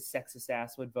Ezekiel, his sexist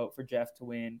ass would vote for Jeff to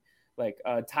win. Like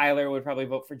Tyler would probably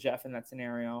vote for Jeff in that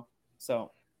scenario.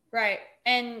 So Right.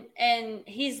 And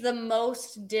he's the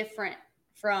most different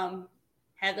from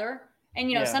Heather. And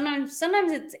you know, yeah,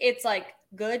 sometimes it's like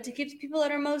good to keep the people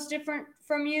that are most different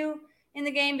from you in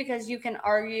the game because you can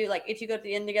argue like if you go to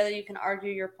the end together, you can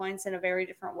argue your points in a very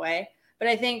different way. But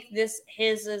I think his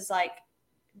is like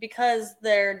because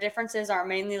their differences are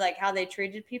mainly like how they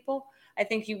treated people. I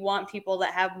think you want people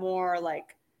that have more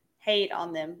like hate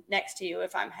on them next to you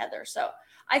if I'm Heather. So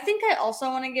I think I also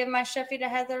want to give my Sheffy to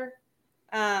Heather.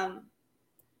 Um,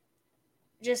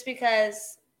 just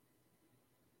because,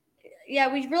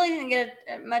 yeah, we really didn't get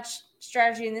much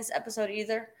strategy in this episode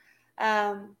either.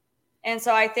 And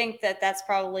so I think that that's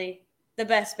probably the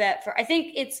best bet for, I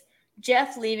think it's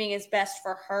Jeff leaving is best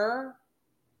for her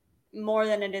more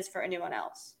than it is for anyone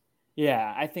else.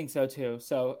 yeah, I think so too.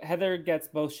 So Heather gets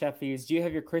both Sheffys. Do you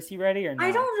have your Chrissy ready or no?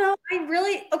 I don't know.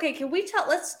 Okay. Can we talk?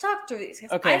 Let's talk through these.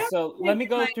 Okay, so let me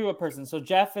go through a person. So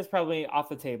Jeff is probably off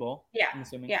the table. Yeah. I'm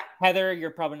assuming. Yeah. Heather,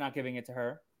 you're probably not giving it to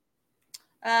her.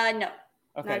 No.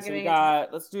 Okay, so we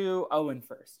got. Let's do Owen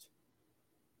first.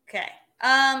 Okay.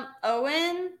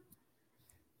 Owen.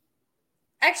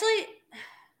 Actually,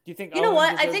 do you think? You know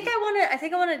what? I think I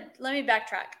want to. Let me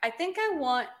backtrack. I think I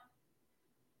want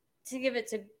to give it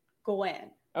to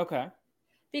Gwen. Okay.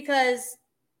 Because,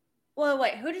 well,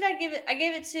 wait. Who did I give it? I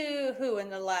gave it to who in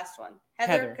the last one?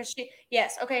 Heather. Because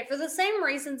yes. Okay. For the same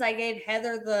reasons I gave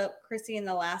Heather the Chrissy in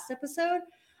the last episode,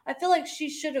 I feel like she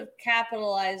should have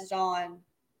capitalized on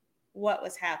what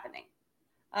was happening,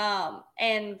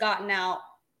 and gotten out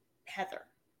Heather.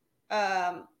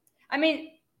 I mean,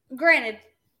 granted,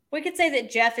 we could say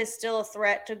that Jeff is still a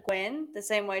threat to Gwen, the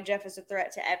same way Jeff is a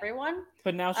threat to everyone.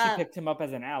 But now she picked him up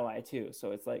as an ally too,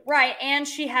 so it's like right, and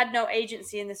she had no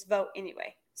agency in this vote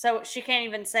anyway, so she can't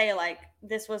even say like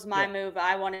this was my move.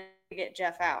 I wanted to get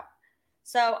Jeff out.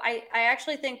 So I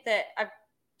actually think that I've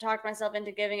talked myself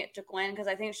into giving it to Gwen because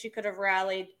I think she could have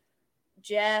rallied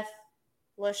Jeff,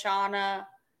 Lashana,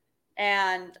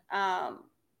 and I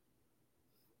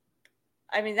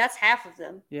mean, that's half of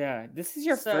them. Yeah, this is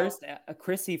your first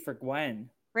Chrissy for Gwen.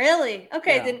 Really?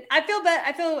 Okay, then I feel better.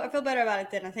 I feel better about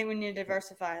it. Then I think we need to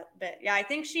diversify a bit. Yeah, I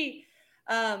think she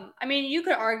I mean, you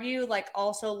could argue like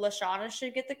also Lashana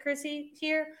should get the Chrissy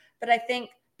here, but I think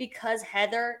because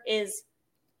Heather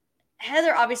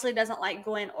obviously doesn't like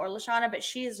Gwen or Lashana, but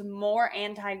she is more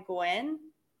anti Gwen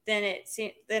than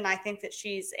I think that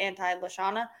she's anti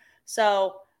Lashana.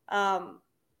 So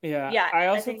yeah, I I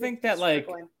also think think that it's for like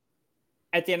Gwen.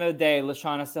 at the end of the day,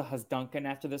 Lashana still has Duncan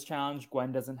after this challenge.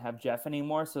 Gwen doesn't have Jeff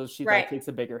anymore, so she Right. like takes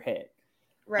a bigger hit.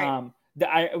 Right.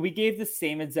 We gave the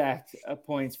same exact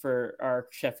points for our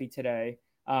Sheffy today,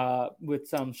 with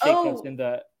some shakeups Oh, in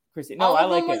the Chrissy. No, all I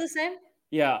of like them were it. the same?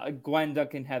 Yeah, Gwen,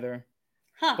 Duncan, Heather,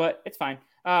 Huh. but it's fine.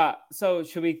 So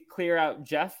should we clear out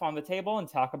Jeff on the table and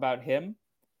talk about him?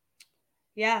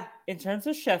 Yeah. In terms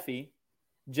of Sheffy,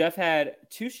 Jeff had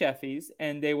 2 Sheffys,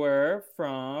 and they were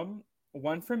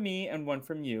one from me and one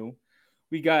from you.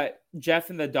 We got Jeff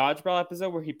in the Dodgeball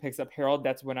episode where he picks up Harold.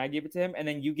 That's when I gave it to him. And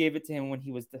then you gave it to him when he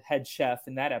was the head chef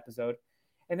in that episode.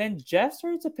 And then Jeff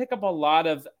started to pick up a lot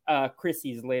of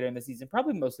Chrissy's later in the season,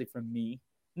 probably mostly from me.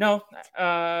 No,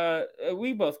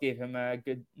 we both gave him a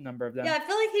good number of them. Yeah, I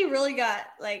feel like he really got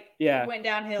went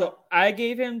downhill. So I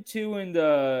gave him 2 in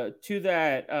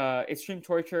that Extreme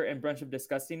Torture and Brunch of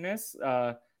Disgustingness,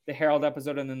 the Harold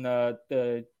episode, and then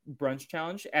the brunch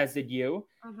challenge, as did you.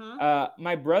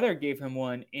 My brother gave him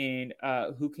 1 in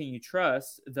Who Can You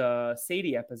Trust, the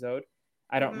Sadie episode.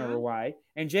 I don't remember why.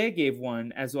 And Jay gave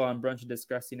 1 as well on Brunch of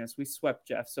Disgustingness. We swept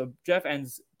Jeff. So Jeff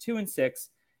ends 2 and 6.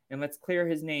 And let's clear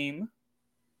his name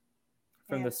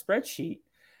from the spreadsheet.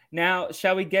 Now,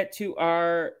 shall we get to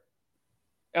our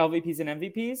LVPs and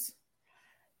MVPs?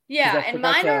 Yeah, I and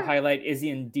mine are highlight Izzy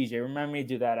and DJ. Remember me to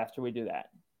do that after we do that.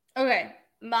 Okay.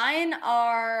 Mine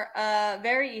are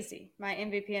very easy. My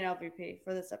MVP and LVP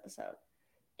for this episode.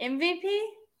 MVP,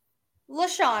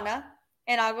 Lashana,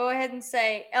 and I'll go ahead and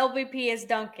say LVP is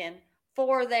Duncan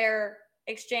for their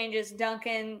exchanges.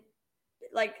 Duncan,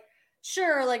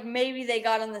 maybe they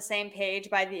got on the same page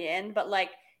by the end, but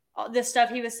the stuff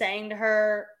he was saying to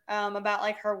her about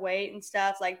her weight and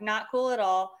stuff, not cool at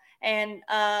all. And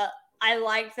I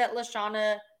liked that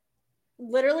Lashana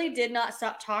literally did not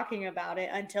stop talking about it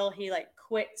until he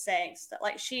quit saying stuff.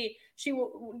 She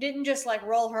didn't just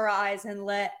roll her eyes and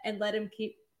let him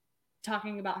keep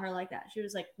talking about her like that. She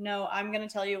was like, no, I'm gonna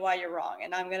tell you why you're wrong,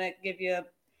 and I'm gonna give you an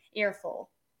earful.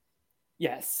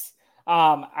 Yes.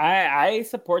 I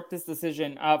support this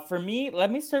decision. For me,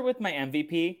 let me start with my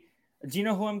MVP. Do you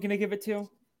know who I'm gonna give it to?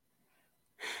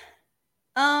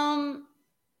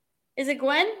 Is it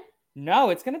Gwen?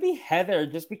 No, it's gonna be Heather,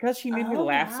 just because she made me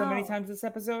laugh so many times this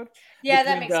episode. Yeah,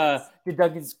 that makes sense. Did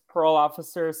Duncan's parole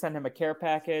officer send him a care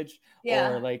package?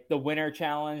 Yeah. Or the winner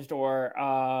challenged, or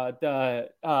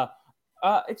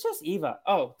it's just Eva.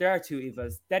 Oh, there are 2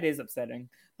 Evas. That is upsetting.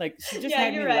 She just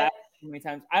had me laugh so many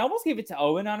times. I almost gave it to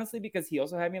Owen, honestly, because he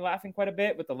also had me laughing quite a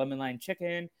bit with the lemon lime chicken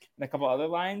and a couple other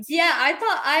lines. Yeah,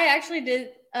 I actually did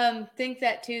think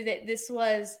that too, that this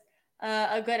was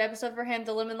a good episode for him,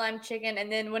 the lemon lime chicken,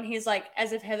 and then when he's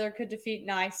as if Heather could defeat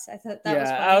Nice, I thought that was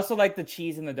funny. I also like the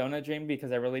cheese and the donut dream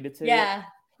because I related to it.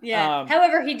 Yeah.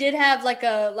 However, he did have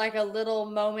a little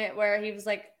moment where he was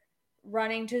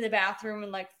running to the bathroom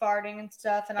and farting and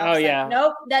stuff, and I was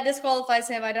nope, that disqualifies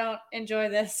him. I don't enjoy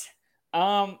this.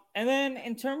 And then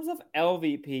in terms of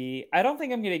LVP, I don't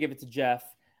think I'm gonna give it to Jeff.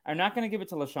 I'm not gonna give it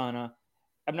to Lashana.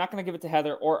 I'm not gonna give it to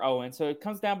Heather or Owen. So it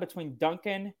comes down between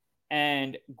Duncan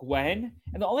and Gwen.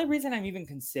 And the only reason I'm even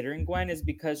considering Gwen is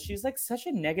because she's such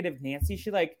a negative Nancy.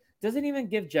 She doesn't even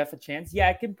give Jeff a chance. Yeah,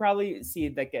 I can probably see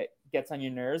that gets on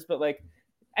your nerves, but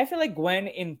I feel like Gwen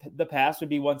in the past would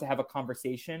be one to have a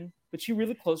conversation, but she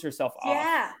really closed herself off.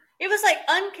 Yeah. It was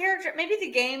uncharacteristic. Maybe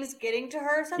the game's getting to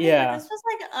her or something. Yeah. But this was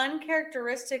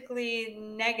uncharacteristically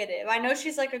negative. I know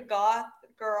she's a goth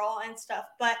girl and stuff,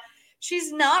 but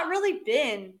she's not really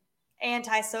been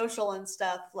antisocial and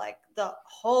stuff the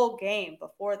whole game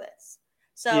before this.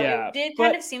 So it did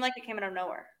kind of seem like it came out of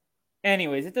nowhere.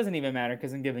 Anyways, it doesn't even matter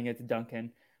because I'm giving it to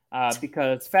Duncan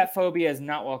because fat phobia is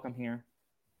not welcome here.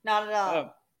 Not at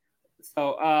all.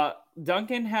 So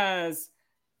Duncan has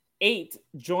 8,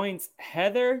 joins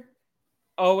Heather,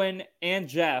 Owen, and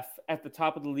Jeff at the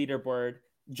top of the leaderboard,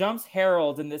 jumps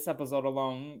Harold in this episode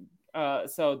alone.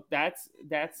 So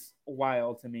that's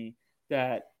wild to me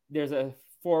that there's a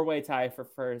 4-way tie for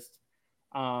first.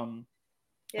 And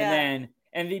then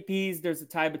MVPs, there's a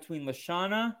tie between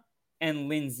Lashana and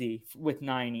Lindsay with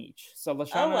 9 each. So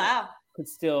Lashana could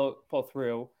still pull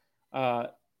through.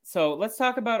 So let's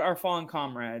talk about our fallen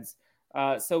comrades.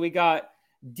 So we got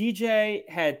DJ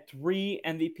had 3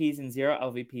 MVPs and 0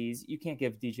 LVPs. You can't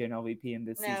give DJ an LVP in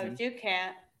this season. No, you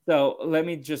can't. So let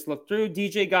me just look through.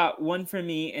 DJ got 1 from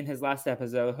me in his last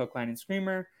episode, Hook, Line, and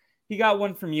Screamer. He got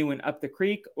one from you in Up the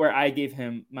Creek, where I gave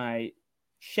him my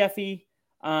Sheffy.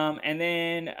 And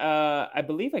then I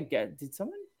believe did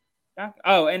someone?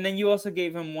 Oh, and then you also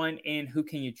gave him one in Who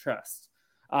Can You Trust?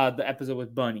 The episode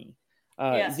with Bunny.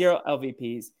 Yes. 0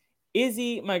 LVPs.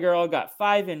 Izzy, my girl, got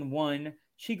 5 and 1.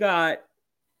 She got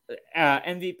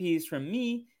MVPs from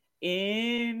me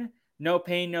in No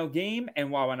Pain, No Game and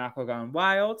Wawanako Gone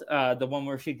Wild. The one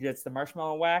where she gets the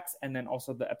marshmallow wax, and then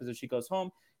also the episode she goes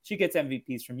home. She gets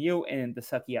MVPs from you in The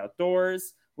Sucky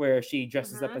Outdoors, where she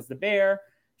dresses up as the bear.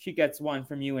 She gets one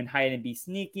from you in Hide and Be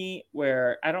Sneaky,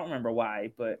 where I don't remember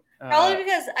why, but probably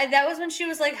because that was when she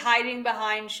was like hiding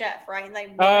behind Chef, right?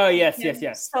 Like, oh yes.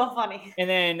 So funny. And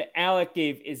then Alec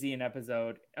gave Izzy an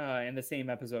episode in the same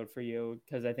episode for you,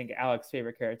 because I think Alec's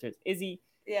favorite character is Izzy.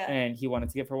 Yeah. And he wanted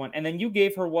to give her one. And then you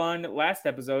gave her one last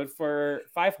episode for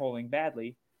 5-holing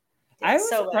badly. I was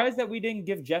surprised that we didn't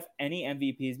give Jeff any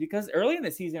MVPs, because early in the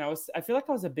season I feel like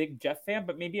I was a big Jeff fan,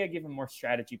 but maybe I gave him more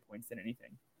strategy points than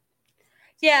anything.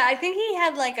 Yeah, I think he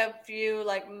had like a few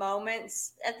like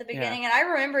moments at the beginning, and I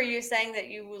remember you saying that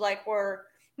you like were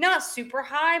not super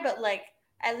high, but like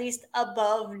at least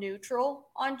above neutral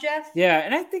on Jeff. Yeah,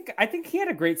 and I think he had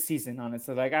a great season,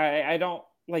 honestly. Like I don't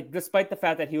like, despite the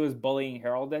fact that he was bullying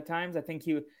Harold at times, I think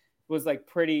he was like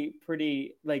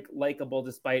pretty like likable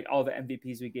despite all the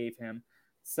MVPs we gave him.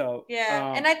 So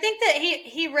yeah, and I think that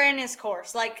he ran his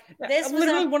course. Like, this was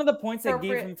literally one of the points I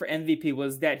gave him for MVP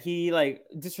was that he like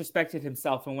disrespected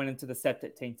himself and went into the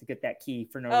septic tank to get that key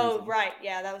for no reason. Oh right,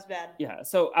 yeah, that was bad. Yeah,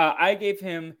 so I gave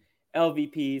him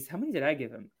LVPs. How many did I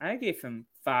give him? I gave him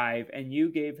 5, and you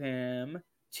gave him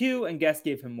 2, and Guest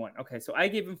gave him 1. Okay, so I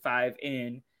gave him 5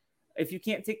 in If You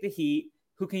Can't Take the Heat,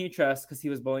 Who Can You Trust? Because he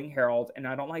was bullying Harold, and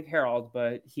I don't like Harold,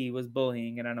 but he was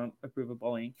bullying, and I don't approve of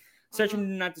bullying. Search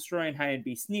and Not Destroy and Hide and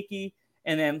Be Sneaky,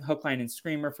 and then Hook, Line, and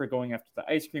Screamer for going after the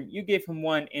ice cream. You gave him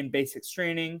 1 in Basic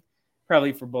Training,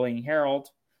 probably for bullying Harold.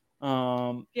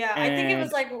 Yeah, I think it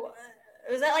was like,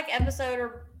 was that like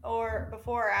episode or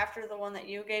before or after the one that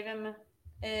you gave him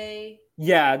a?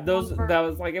 Yeah, that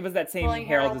was like, it was that same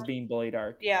Harold is being bullied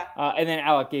arc. Yeah. And then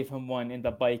Alec gave him 1 in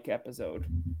the bike episode.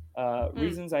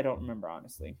 Reasons I don't remember,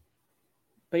 honestly.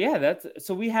 But yeah,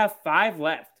 so we have 5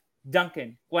 left.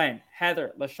 Duncan, Gwen,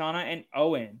 Heather, Lashana, and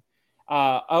Owen.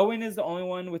 Owen is the only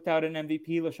one without an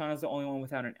MVP. Lashana is the only one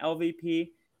without an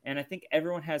LVP. And I think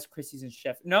everyone has Chrissy's and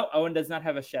Chef. No, Owen does not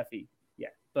have a Sheffy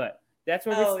yet. But that's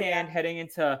where we stand heading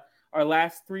into our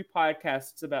last 3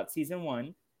 podcasts about season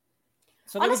 1.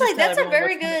 So honestly, that's a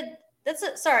very good. This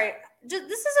is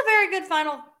a very good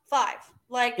final 5.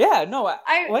 Like, yeah, no,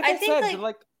 I think said,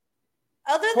 like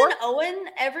other than Owen,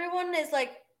 everyone is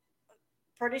like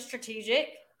pretty strategic.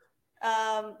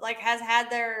 Like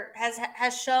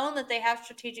has shown that they have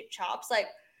strategic chops. Like,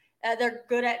 they're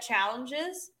good at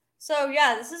challenges. So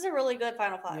yeah, this is a really good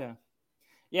final 5.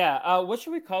 Yeah. What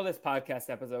should we call this podcast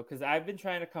episode? Because I've been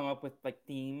trying to come up with like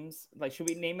themes. Like, should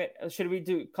we name it? Should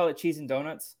we call it Cheese and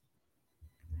Donuts?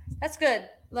 That's good.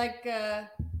 Like,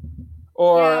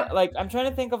 like I'm trying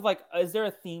to think of like, is there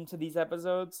a theme to these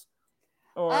episodes?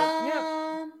 Or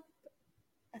a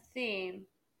theme.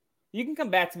 You can come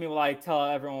back to me while I tell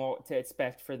everyone what to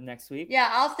expect for the next week. Yeah,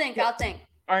 I'll think.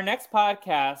 Our next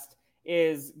podcast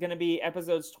is going to be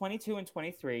episodes 22 and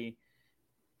 23,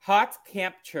 Hot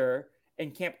Capture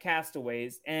and Camp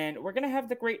Castaways. And we're going to have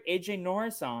the great AJ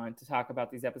Norris on to talk about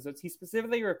these episodes. He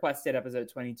specifically requested episode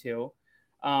 22.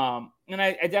 And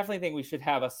I definitely think we should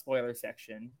have a spoiler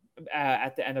section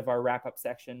at the end of our wrap-up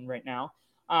section right now.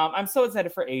 I'm so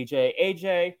excited for AJ.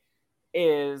 AJ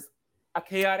is a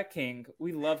chaotic king.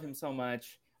 We love him so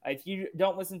much. If you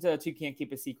don't listen to Two Can't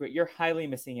Keep a Secret, you're highly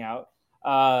missing out.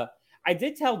 I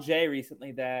did tell Jay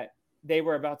recently that they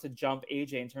were about to jump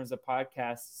AJ in terms of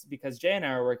podcasts because Jay and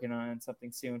I are working on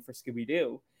something soon for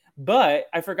Scooby-Doo. But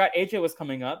I forgot AJ was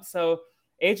coming up, so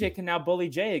AJ can now bully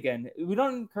Jay again. We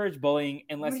don't encourage bullying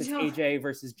unless it's AJ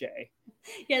versus Jay.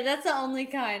 Yeah, that's the only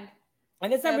kind.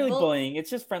 And it's not really bullying. It's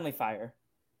just friendly fire.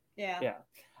 Yeah.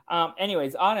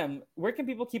 Anyways, Autumn, where can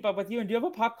people keep up with you? And do you have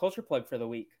a pop culture plug for the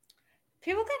week?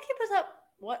 People can keep us up.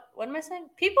 What am I saying?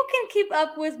 People can keep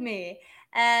up with me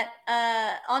at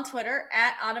on Twitter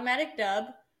at Automatic Dub.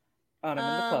 Autumn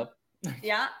in the club.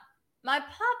 Yeah. My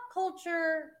pop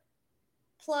culture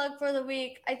plug for the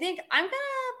week. I think I'm gonna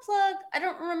plug.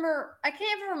 I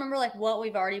can't even remember like what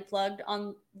we've already plugged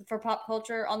for pop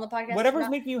culture on the podcast. Whatever's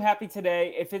making you happy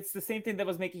today. If it's the same thing that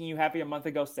was making you happy a month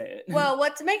ago, say it. Well,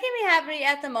 what's making me happy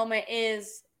at the moment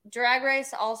is Drag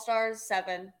Race All Stars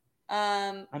 7.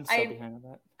 I'm so behind on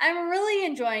that. I'm really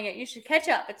enjoying it. You should catch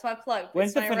up. It's my plug. When's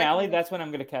It's the my finale? recommendation. That's when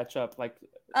I'm gonna catch up. Like,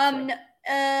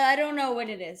 I don't know when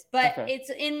it is, but Okay. it's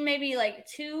in maybe like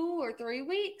 2 or 3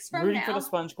 weeks from rooting now. for the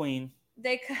Sponge Queen.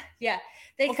 They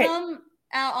Okay. come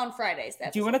out on Fridays.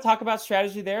 Do you want to talk about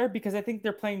strategy there? Because I think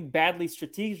they're playing badly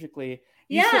strategically.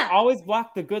 You should Yeah. always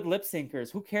block the good lip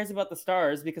syncers. Who cares about the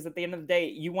stars? Because at the end of the day,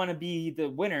 you want to be the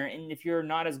winner. And if you're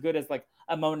not as good as like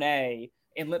a Monet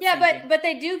in lip Yeah, syncing, but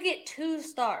they do get 2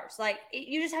 stars. Like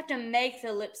you just have to make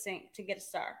the lip sync to get a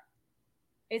star.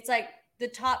 It's like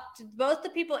both the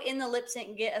people in the lip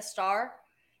sync get a star.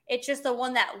 It's just the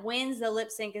one that wins the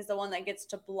lip sync is the one that gets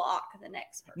to block the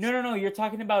next person. No. I'm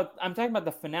talking about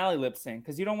the finale lip sync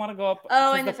because you don't want to go up. Oh,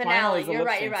 'cause in the finale. is a You're lip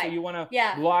right. sync, You're right. So you want to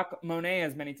Yeah. block Monet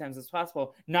as many times as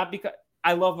possible. Not because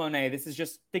I love Monet. This is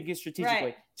just thinking strategically.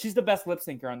 Right. She's the best lip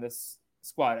syncer on this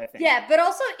squad, I think. Yeah, but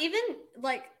also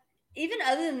even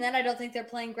other than that, I don't think they're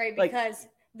playing great Like-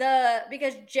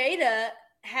 because Jada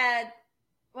had.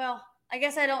 Well, I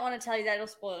guess I don't want to tell you that; it'll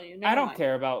spoil you. I Never don't mind.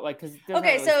 care about like because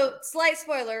Okay, so slight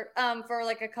spoiler. For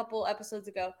like a couple episodes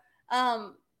ago,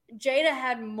 Jada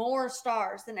had more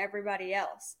stars than everybody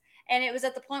else, and it was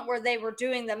at the point where they were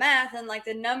doing the math and like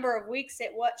the number of weeks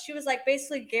she was like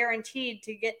basically guaranteed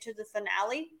to get to the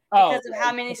finale because of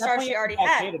how many stars she already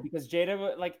had. Jada, because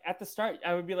Jada, like at the start,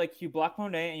 I would be like, you block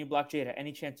Monet and you block Jada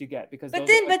any chance you get because. But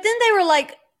then they were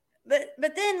like,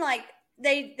 but then like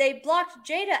they blocked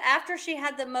Jada after she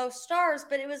had the most stars,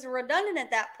 but it was redundant at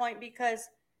that point because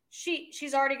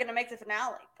she's already going to make the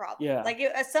finale probably. Yeah. Like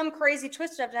some crazy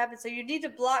twist would have to happen. So you need to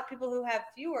block people who have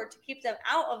fewer to keep them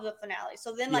out of the finale.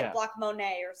 So then block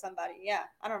Monet or somebody. Yeah.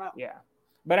 I don't know. Yeah.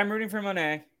 But I'm rooting for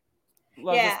Monet.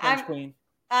 Love Yeah, the Sponge Queen.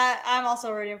 I'm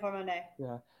also rooting for Monet.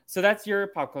 Yeah. So that's your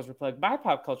pop culture plug. My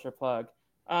pop culture plug.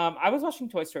 I was watching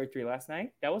Toy Story 3 last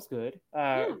night. That was good.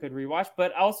 Good rewatch.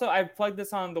 But also, I plugged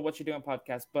this on the What You Doing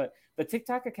podcast. But the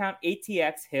TikTok account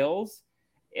ATX Hills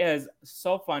is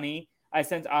so funny. I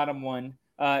sent Autumn one.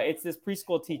 It's this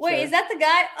preschool teacher. Wait, is that the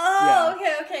guy? Oh,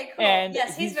 yeah. Okay, cool. And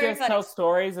yes, he's very just funny. tells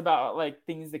stories about like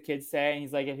things the kids say, and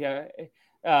he's like, if you,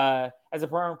 as a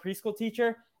former preschool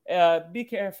teacher, be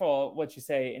careful what you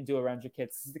say and do around your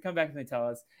kids. They come back and they tell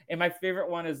us. And my favorite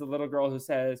one is the little girl who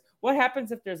says, "What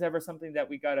happens if there's ever something that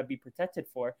we gotta be protected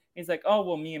for?" And he's like, "Oh,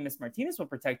 well, me and Miss Martinez will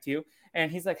protect you."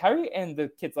 And he's like, "How are you?" And the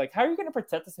kid's like, "How are you gonna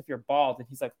protect us if you're bald?" And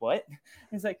he's like, "What?" And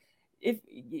he's like,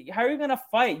 how are you gonna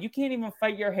fight? You can't even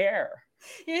fight your hair.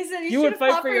 He said you would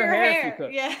fight for your hair if you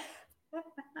could. Yeah.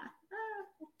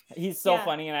 He's so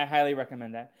funny, and I highly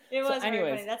recommend that. It was very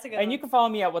funny. That's a good one. And you can follow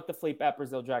me at What the Fleep at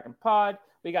Brazil Dragon Pod.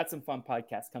 We got some fun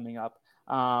podcasts coming up.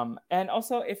 And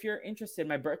also, if you're interested,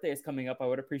 my birthday is coming up. I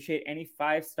would appreciate any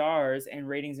 5 stars and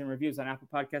ratings and reviews on Apple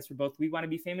Podcasts for both We Want to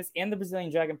Be Famous and the Brazilian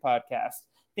Dragon Podcast.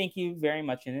 Thank you very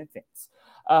much in advance.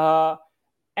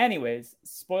 Anyways,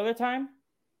 spoiler time.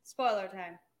 Spoiler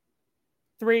time.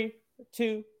 3,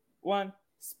 2, 1.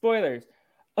 Spoilers.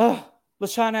 Oh,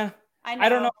 Lashana. I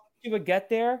don't know if she would get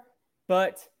there,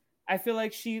 but I feel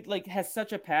like she has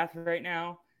such a path right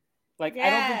now. Like,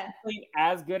 I don't think she played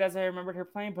as good as I remembered her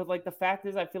playing, but like the fact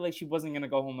is, I feel like she wasn't gonna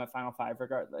go home at Final 5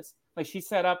 regardless. Like she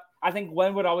set up. I think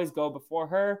Gwen would always go before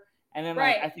her, and then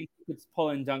I think she could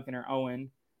pull in Duncan or Owen.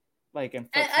 And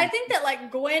I think that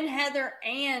like Gwen, Heather,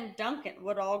 and Duncan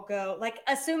would all go. Like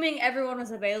assuming everyone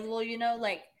was available,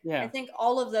 I think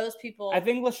all of those people. I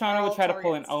think Lashana would try to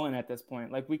pull in Owen at this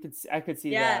point. Like I could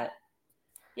see that.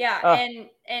 Yeah,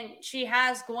 and she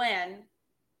has Gwen,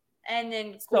 and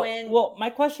then Gwen. Well, my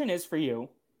question is for you.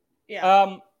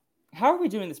 Yeah. How are we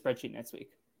doing the spreadsheet next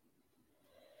week?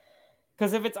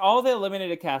 Because if it's all the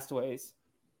eliminated castaways.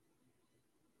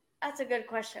 That's a good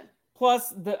question. Plus,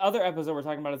 the other episode we're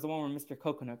talking about is the one where Mr.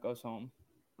 Coconut goes home.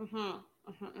 I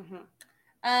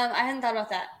hadn't thought about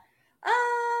that.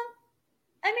 I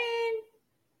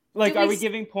mean, are we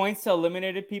giving points to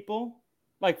eliminated people?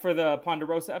 Like for the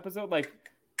Ponderosa episode?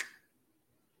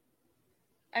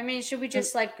 I mean, should we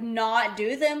just not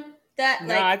do them?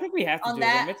 No, I think we have to do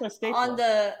them. It's our staple.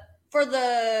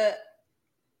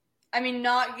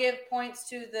 Not give points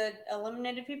to the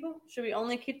eliminated people. Should we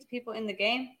only keep the people in the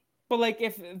game? But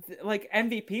if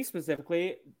MVP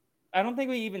specifically, I don't think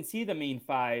we even see the main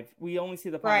 5. We only see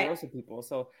the Ponderosa people.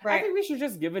 So I think we should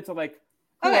just give it to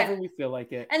whoever we feel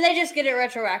like it. And they just get it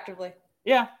retroactively.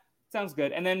 Yeah, sounds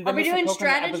good. And then are we doing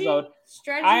strategy?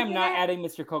 Strategy. I am not adding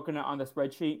Mr. Coconut on the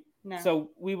spreadsheet. No.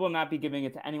 So we will not be giving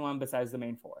it to anyone besides the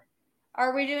main 4.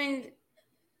 Are we doing?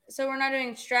 So we're not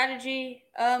doing strategy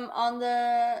on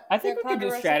the. I think we could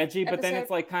do strategy, episode? But then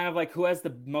it's who has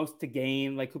the most to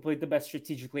gain, who played the best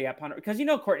strategically at Ponderosa,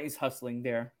 because Courtney's hustling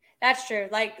there. That's true.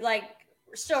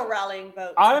 still rallying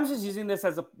votes. Autumn's just using this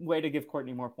as a way to give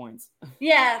Courtney more points.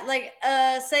 Yeah, like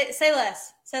say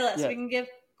less. Say less. Yeah. We can give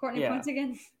Courtney points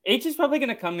again. H is probably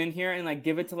gonna come in here and like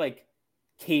give it to like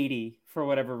Katie for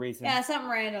whatever reason. Yeah, something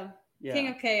random. Yeah. King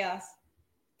of Chaos.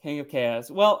 King of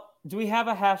Chaos. Well, do we have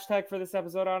a hashtag for this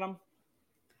episode, Autumn?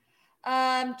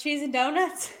 Cheese and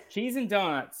donuts. Cheese and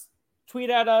donuts. Tweet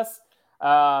at us.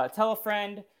 Tell a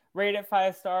friend. Rate it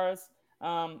 5 stars.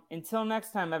 Until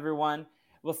next time, everyone.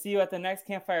 We'll see you at the next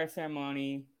campfire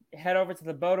ceremony. Head over to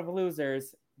the Boat of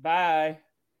Losers. Bye.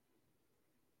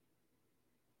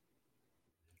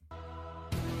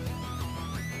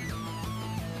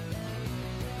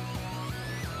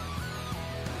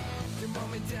 Your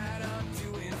mom and dad, I'm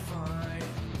doing fine.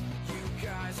 You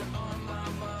guys are on my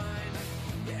mind.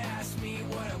 You asked me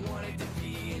what I wanted to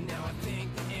be, and now I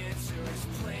think the answer is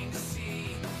plain to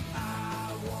see.